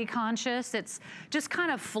body conscious. It's just kind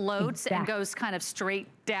of floats and goes kind of straight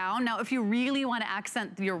down. Now, if you really want to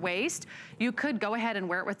accent your waist, you could go ahead and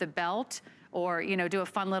wear it with a belt, or, you know, do a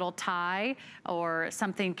fun little tie or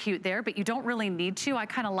something cute there, but you don't really need to. I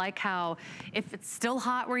kind of like how if it's still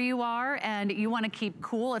hot where you are and you want to keep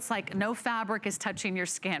cool, it's like no fabric is touching your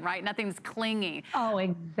skin, right? Nothing's clingy. Oh,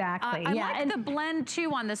 exactly. I like the blend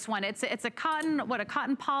too on this one. It's a cotton, a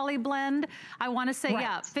cotton poly blend. I want to say,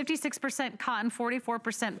 yeah, 56% cotton,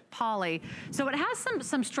 44% poly. So it has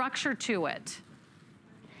some structure to it.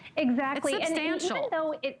 Exactly. It's substantial. And even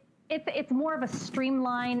though it's more of a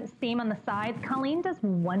streamlined seam on the sides, Colleen does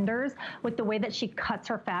wonders with the way that she cuts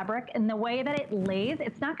her fabric and the way that it lays.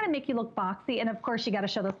 It's not going to make you look boxy. And of course, you got to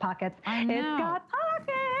show those pockets. I know. It's got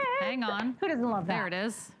pockets. Hang on. Who doesn't love that? There it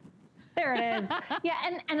is. There it is.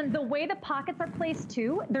 Yeah, and the way the pockets are placed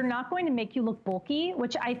too, they're not going to make you look bulky,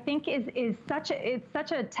 which I think is such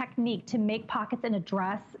a technique to make pockets in a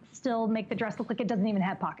dress still make the dress look like it doesn't even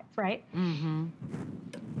have pockets, right? Mm-hmm.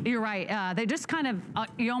 You're right. They just kind of,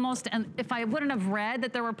 you almost, and if I wouldn't have read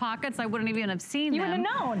that there were pockets, I wouldn't even have seen them. You wouldn't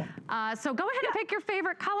have known. So go ahead and pick your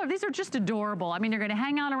favorite color. These are just adorable. I mean, you're going to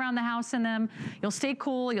hang out around the house in them. You'll stay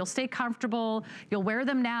cool. You'll stay comfortable. You'll wear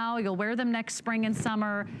them now. You'll wear them next spring and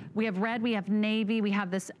summer. We have red. We have navy. We have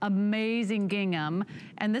this amazing gingham.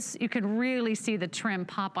 And this, you could really see the trim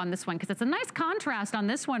pop on this one because it's a nice contrast on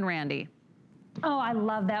this one, Randy. Oh, I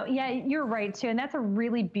love that. Yeah, you're right too. And that's a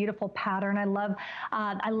really beautiful pattern. I love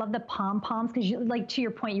the pom-poms because, like, to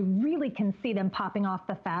your point, you really can see them popping off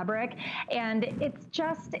the fabric. And it's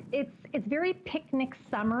just, it's very picnic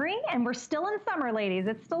summery. And we're still in summer, ladies.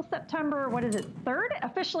 It's still September, what is it, 3rd?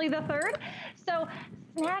 Officially the 3rd. So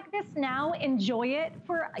snag this now, enjoy it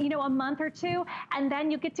for, you know, a month or two, and then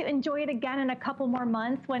you get to enjoy it again in a couple more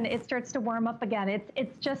months when it starts to warm up again.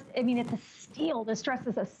 It's just, I mean, it's a steal. This dress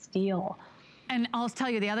is a steal. And I'll tell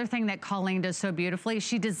you the other thing that Colleen does so beautifully,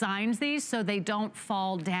 she designs these so they don't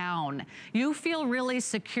fall down. You feel really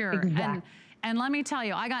secure. Exactly. And let me tell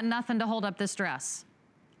you, I got nothing to hold up this dress.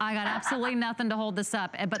 I got absolutely nothing to hold this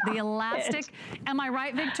up. But the elastic, am I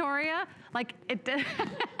right, Victoria? Like it.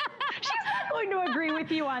 She's not going to agree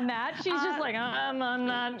with you on that. She's just like, I'm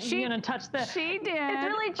not going to touch this. She did. It's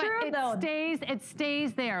really true, though. It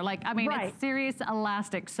stays there. Like, I mean, it's serious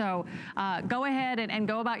elastic. So go ahead and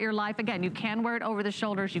go about your life. Again, you can wear it over the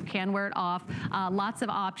shoulders. You can wear it off. Lots of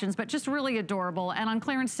options, but just really adorable. And on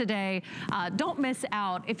clearance today, don't miss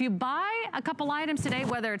out. If you buy a couple items today,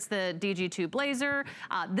 whether it's the DG2 blazer,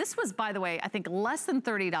 this was, by the way, I think less than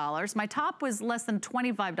 $30. My top was less than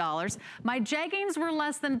 $25. My jeggings were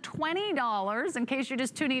less than $20, in case you're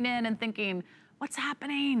just tuning in and thinking, what's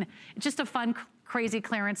happening? It's just a fun, crazy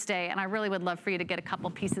clearance day, and I really would love for you to get a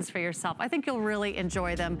couple pieces for yourself. I think you'll really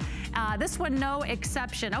enjoy them. This one, no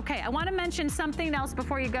exception. Okay, I want to mention something else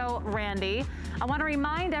before you go, Randy. I want to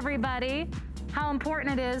remind everybody how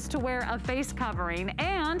important it is to wear a face covering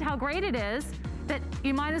and how great it is that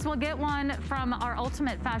you might as well get one from our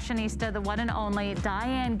ultimate fashionista, the one and only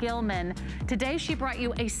Diane Gilman. Today, she brought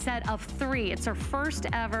you a set of 3. It's her first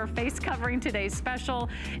ever face covering today special,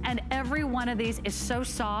 and every one of these is so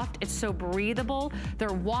soft, it's so breathable,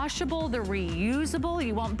 they're washable, they're reusable.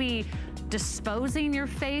 You won't be disposing your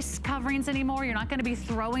face coverings anymore. You're not gonna be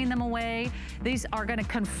throwing them away. These are gonna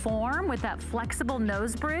conform with that flexible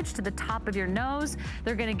nose bridge to the top of your nose.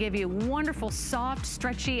 They're gonna give you wonderful, soft,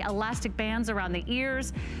 stretchy, elastic bands around the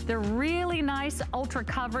ears. They're really nice ultra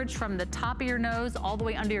coverage from the top of your nose all the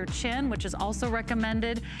way under your chin, which is also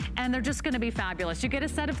recommended. And they're just gonna be fabulous. You get a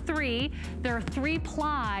set of 3. They're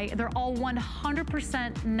 3-ply. They're all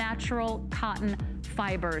 100% natural cotton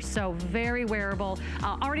fibers, so very wearable.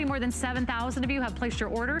 Already more than 7,000 of you have placed your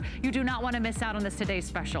order. You do not want to miss out on this today's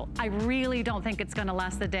special. I really don't think it's going to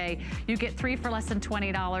last the day. You get 3 for less than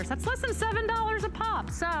 $20. That's less than $7 a pop.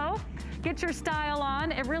 So get your style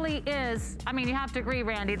on. It really is, I mean, you have to agree,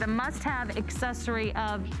 Randy, the must-have accessory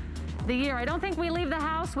of the year. I don't think we leave the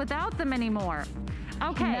house without them anymore.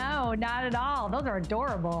 Okay. No, not at all. Those are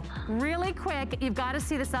adorable. Really quick, you've got to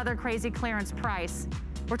see this other crazy clearance price.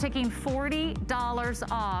 We're taking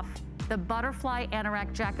 $40 off the butterfly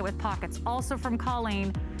anorak jacket with pockets. Also from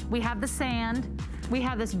Colleen, we have the sand. We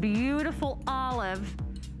have this beautiful olive.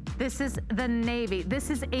 This is the navy. This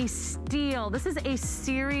is a steel. This is a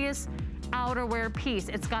serious outerwear piece.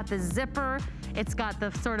 It's got the zipper. It's got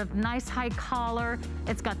the sort of nice high collar.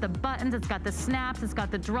 It's got the buttons. It's got the snaps. It's got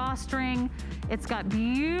the drawstring. It's got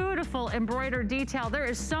beautiful embroidered detail. There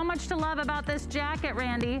is so much to love about this jacket,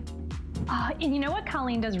 Randy. And you know what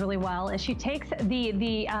Colleen does really well is she takes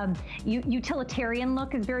the utilitarian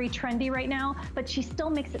look is very trendy right now, but she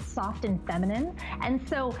still makes it soft and feminine. And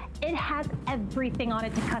so it has everything on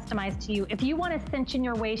it to customize to you. If you want to cinch in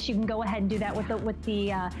your waist, you can go ahead and do that with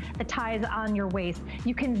the ties on your waist.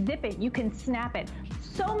 You can zip it, you can snap it.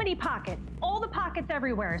 So many pockets, all the pockets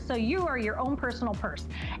everywhere. So you are your own personal purse.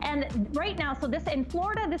 And right now, so this in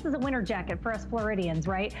Florida, this is a winter jacket for us Floridians,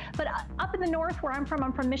 right? But up in the north where I'm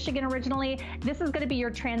from Michigan originally, this is gonna be your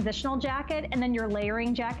transitional jacket and then your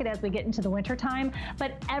layering jacket as we get into the winter time.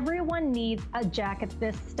 But everyone needs a jacket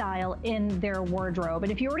this style in their wardrobe.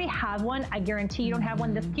 And if you already have one, I guarantee you don't have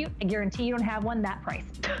one this cute. I guarantee you don't have one that price.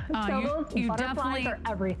 So those butterflies are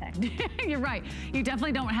everything. You're right. You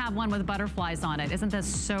definitely don't have one with butterflies on it. Isn't this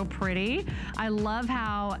so pretty? I love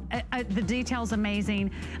how the detail's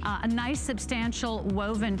amazing. A nice substantial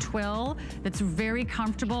woven twill that's very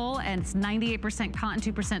comfortable, and it's 98% cotton,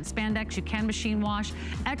 2% spandex. You can machine wash.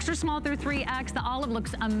 Extra small through 3X. The olive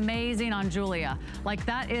looks amazing on Julia. Like,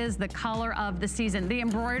 that is the color of the season. The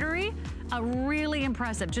embroidery, really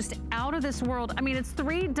impressive. Just out of this world. I mean, it's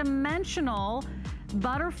 3-dimensional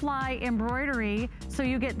butterfly embroidery, so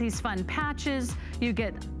you get these fun patches, you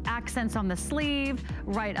get accents on the sleeve,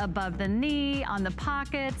 right above the knee, on the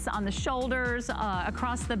pockets, on the shoulders,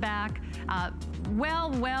 across the back.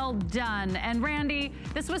 Well done. And Randy,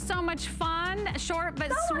 this was so much fun, short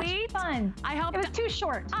but sweet. Much fun. I hope it was too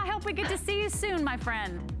short. I hope we get to see you soon, my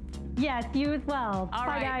friend. Yes, you as well. All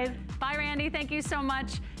Bye, right. guys. Bye, Randy. Thank you so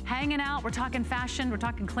much. Hanging out. We're talking fashion. We're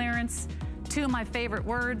talking clearance. 2 of my favorite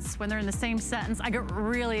words when they're in the same sentence. I get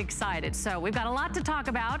really excited. So we've got a lot to talk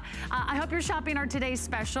about. I hope you're shopping our today's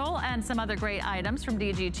special and some other great items from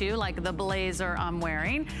DG2, like the blazer I'm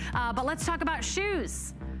wearing. But let's talk about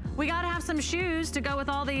shoes. We gotta have some shoes to go with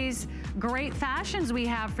all these great fashions we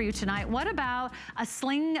have for you tonight. What about a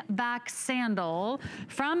slingback sandal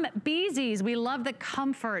from Beezy's? We love the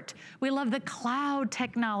comfort. We love the cloud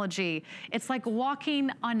technology. It's like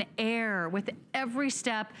walking on air with every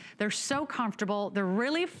step. They're so comfortable. They're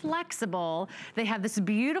really flexible. They have this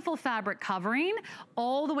beautiful fabric covering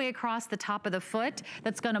all the way across the top of the foot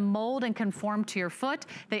that's gonna mold and conform to your foot.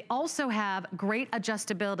 They also have great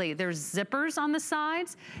adjustability. There's zippers on the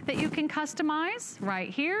sides that you can customize right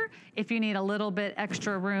here if you need a little bit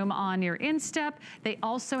extra room on your instep. They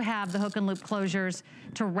also have the hook and loop closures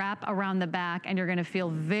to wrap around the back, and you're gonna feel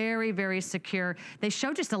very, very secure. They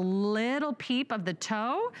show just a little peep of the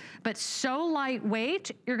toe, but so lightweight,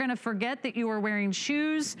 you're gonna forget that you are wearing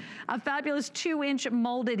shoes. A fabulous 2-inch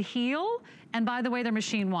molded heel. And by the way, they're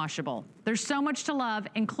machine washable. There's so much to love,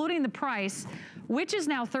 including the price, which is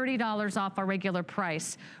now $30 off our regular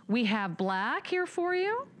price. We have black here for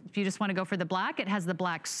you. If you just want to go for the black, it has the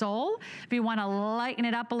black sole. If you want to lighten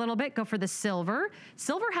it up a little bit, go for the silver.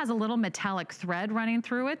 Silver has a little metallic thread running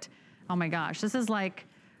through it. Oh my gosh, this is like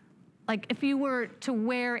if you were to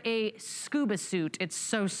wear a scuba suit. It's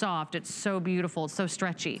so soft, it's so beautiful, it's so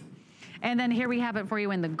stretchy. And then here we have it for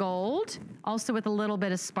you in the gold, also with a little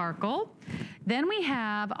bit of sparkle. Then we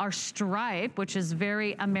have our stripe, which is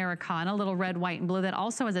very Americana, a little red, white, and blue, that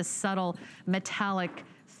also has a subtle metallic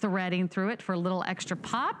threading through it for a little extra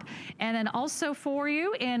pop. And then also for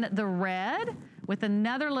you in the red with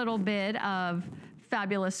another little bit of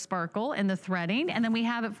fabulous sparkle in the threading. And then we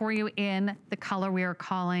have it for you in the color we are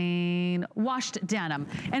calling washed denim.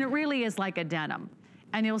 And it really is like a denim.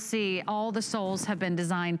 And you'll see all the soles have been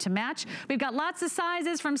designed to match. We've got lots of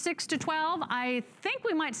sizes from 6 to 12. I think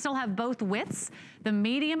we might still have both widths, the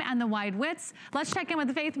medium and the wide widths. Let's check in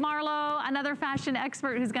with Faith Marlowe, another fashion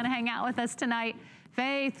expert who's gonna hang out with us tonight.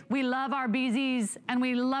 Faith, we love our Beezies, and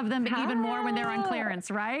we love them even more when they're on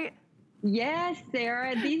clearance, right? Yes,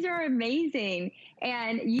 Sarah, these are amazing.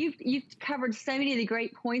 And you've covered so many of the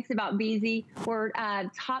great points about Beezy. We're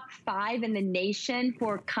top 5 in the nation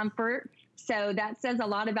for comfort. So that says a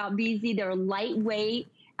lot about Beezy. They're lightweight.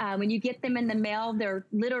 When you get them in the mail, they're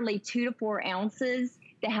literally 2 to 4 ounces.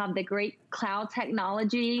 They have the great cloud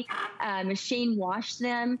technology, machine wash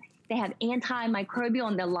them. They have antimicrobial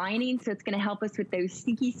in the lining, so it's going to help us with those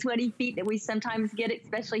stinky, sweaty feet that we sometimes get,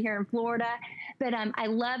 especially here in Florida. But I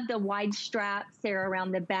love the wide strap, Sarah,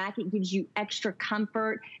 around the back. It gives you extra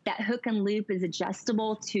comfort. That hook and loop is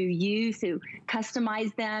adjustable to you, so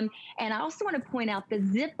customize them. And I also want to point out the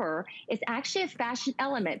zipper is actually a fashion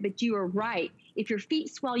element, but you are right. If your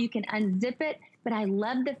feet swell, you can unzip it. But I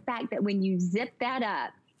love the fact that when you zip that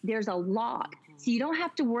up, there's a lock. So you don't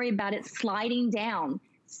have to worry about it sliding down.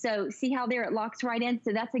 So see how there it locks right in?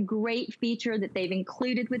 So that's a great feature that they've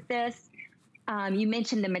included with this. You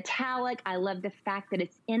mentioned the metallic. I love the fact that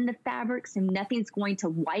it's in the fabric, so nothing's going to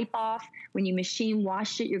wipe off. When you machine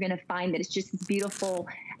wash it, you're going to find that it's just as beautiful,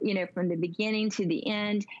 you know, from the beginning to the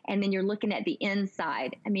end. And then you're looking at the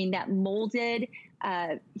inside. I mean, that molded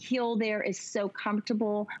heel there is so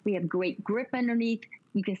comfortable. We have great grip underneath.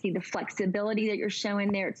 You can see the flexibility that you're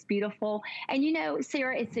showing there. It's beautiful. And you know,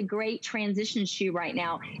 Sarah, it's a great transition shoe right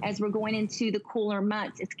now. As we're going into the cooler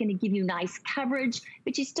months, it's going to give you nice coverage,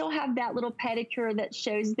 but you still have that little pedicure that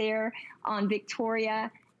shows there on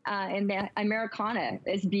Victoria. And the Americana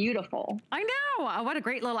is beautiful. I know. What a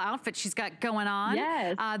great little outfit she's got going on.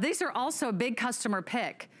 Yes. These are also a big customer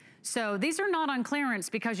pick. So these are not on clearance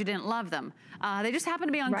because you didn't love them. They just happen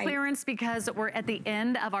to be on clearance because we're at the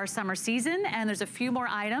end of our summer season and there's a few more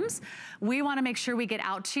items. We want to make sure we get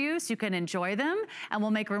out to you so you can enjoy them, and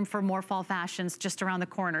we'll make room for more fall fashions just around the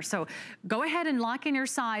corner. So go ahead and lock in your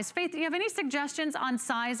size. Faith, do you have any suggestions on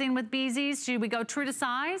sizing with Beezies? Should we go true to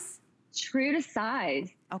size? True to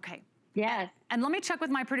size. Okay. Yes. And let me check with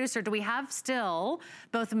my producer. Do we have still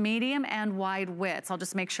both medium and wide widths? I'll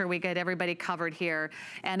just make sure we get everybody covered here.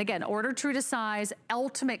 And again, order true to size,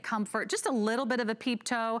 ultimate comfort, just a little bit of a peep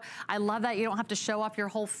toe. I love that you don't have to show off your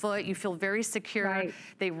whole foot. You feel very secure. Right.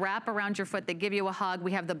 They wrap around your foot. They give you a hug.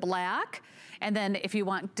 We have the black. And then if you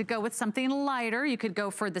want to go with something lighter, you could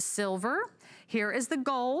go for the silver. Here is the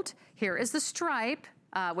gold. Here is the stripe.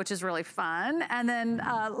 Which is really fun. And then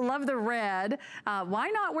love the red. Why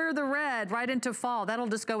not wear the red right into fall? That'll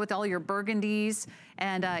just go with all your burgundies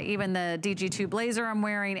and even the DG2 blazer I'm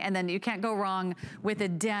wearing. And then you can't go wrong with a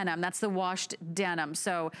denim. That's the washed denim.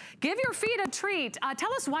 So give your feet a treat.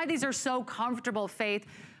 Tell us why these are so comfortable, Faith.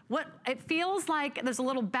 It feels like there's a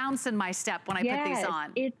little bounce in my step when I put these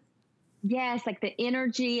on. Yes, like the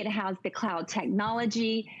energy, it has the cloud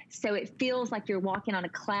technology. So it feels like you're walking on a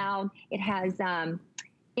cloud. It has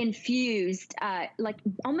infused, like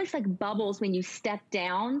almost like bubbles when you step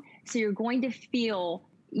down. So you're not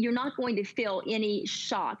going to feel any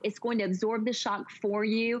shock. It's going to absorb the shock for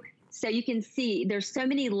you. So you can see there's so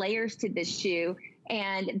many layers to this shoe.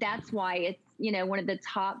 And that's why it's, you know, one of the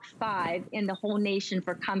top 5 in the whole nation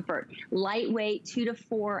for comfort. Lightweight, 2 to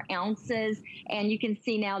 4 ounces. And you can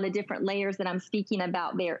see now the different layers that I'm speaking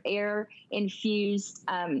about. They're air-infused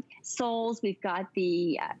soles. We've got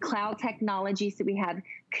the cloud technology. So we have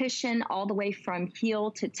cushion all the way from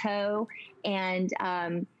heel to toe, and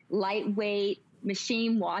lightweight,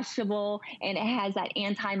 machine washable, and it has that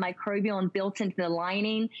antimicrobial and built into the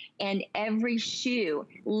lining. And every shoe,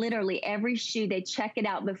 literally every shoe, they check it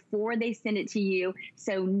out before they send it to you.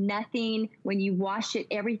 So nothing, when you wash it,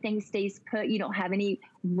 everything stays put. You don't have any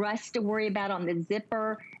rust to worry about on the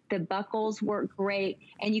zipper. The buckles work great.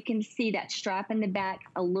 And you can see that strap in the back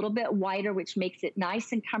a little bit wider, which makes it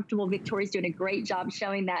nice and comfortable. Victoria's doing a great job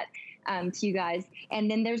showing that to you guys. And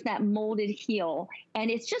then there's that molded heel, and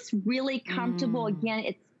it's just really comfortable. Again,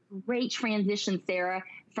 it's great transition, Sarah,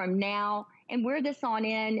 from now, and wear this on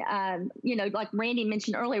in, you know, like Randy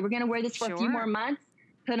mentioned earlier, we're going to wear this for a few more months,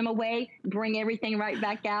 put them away, bring everything right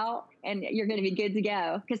back out, and you're going to be good to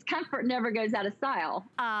go. Because comfort never goes out of style.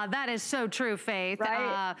 That is so true, Faith.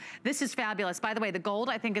 Right? This is fabulous. By the way, the gold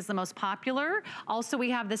I think is the most popular. Also, we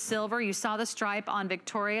have the silver. You saw the stripe on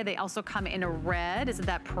Victoria. They also come in a red. Isn't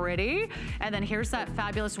that pretty? And then here's that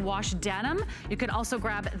fabulous wash denim. You can also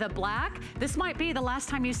grab the black. This might be the last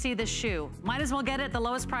time you see this shoe. Might as well get it at the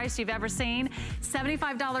lowest price you've ever seen.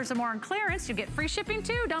 $75 or more on clearance. You get free shipping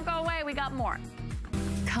too. Don't go away. We got more.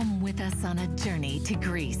 Come with us on a journey to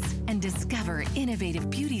Greece and discover innovative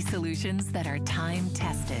beauty solutions that are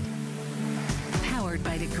time-tested. Powered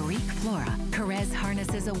by the Greek flora, Kerez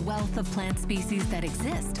harnesses a wealth of plant species that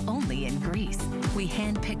exist only in Greece. We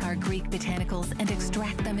handpick our Greek botanicals and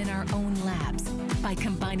extract them in our own labs. By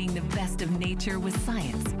combining the best of nature with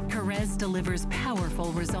science, Kerez delivers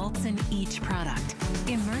powerful results in each product.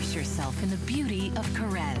 Immerse yourself in the beauty of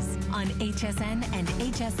Kerez on HSN and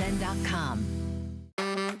hsn.com.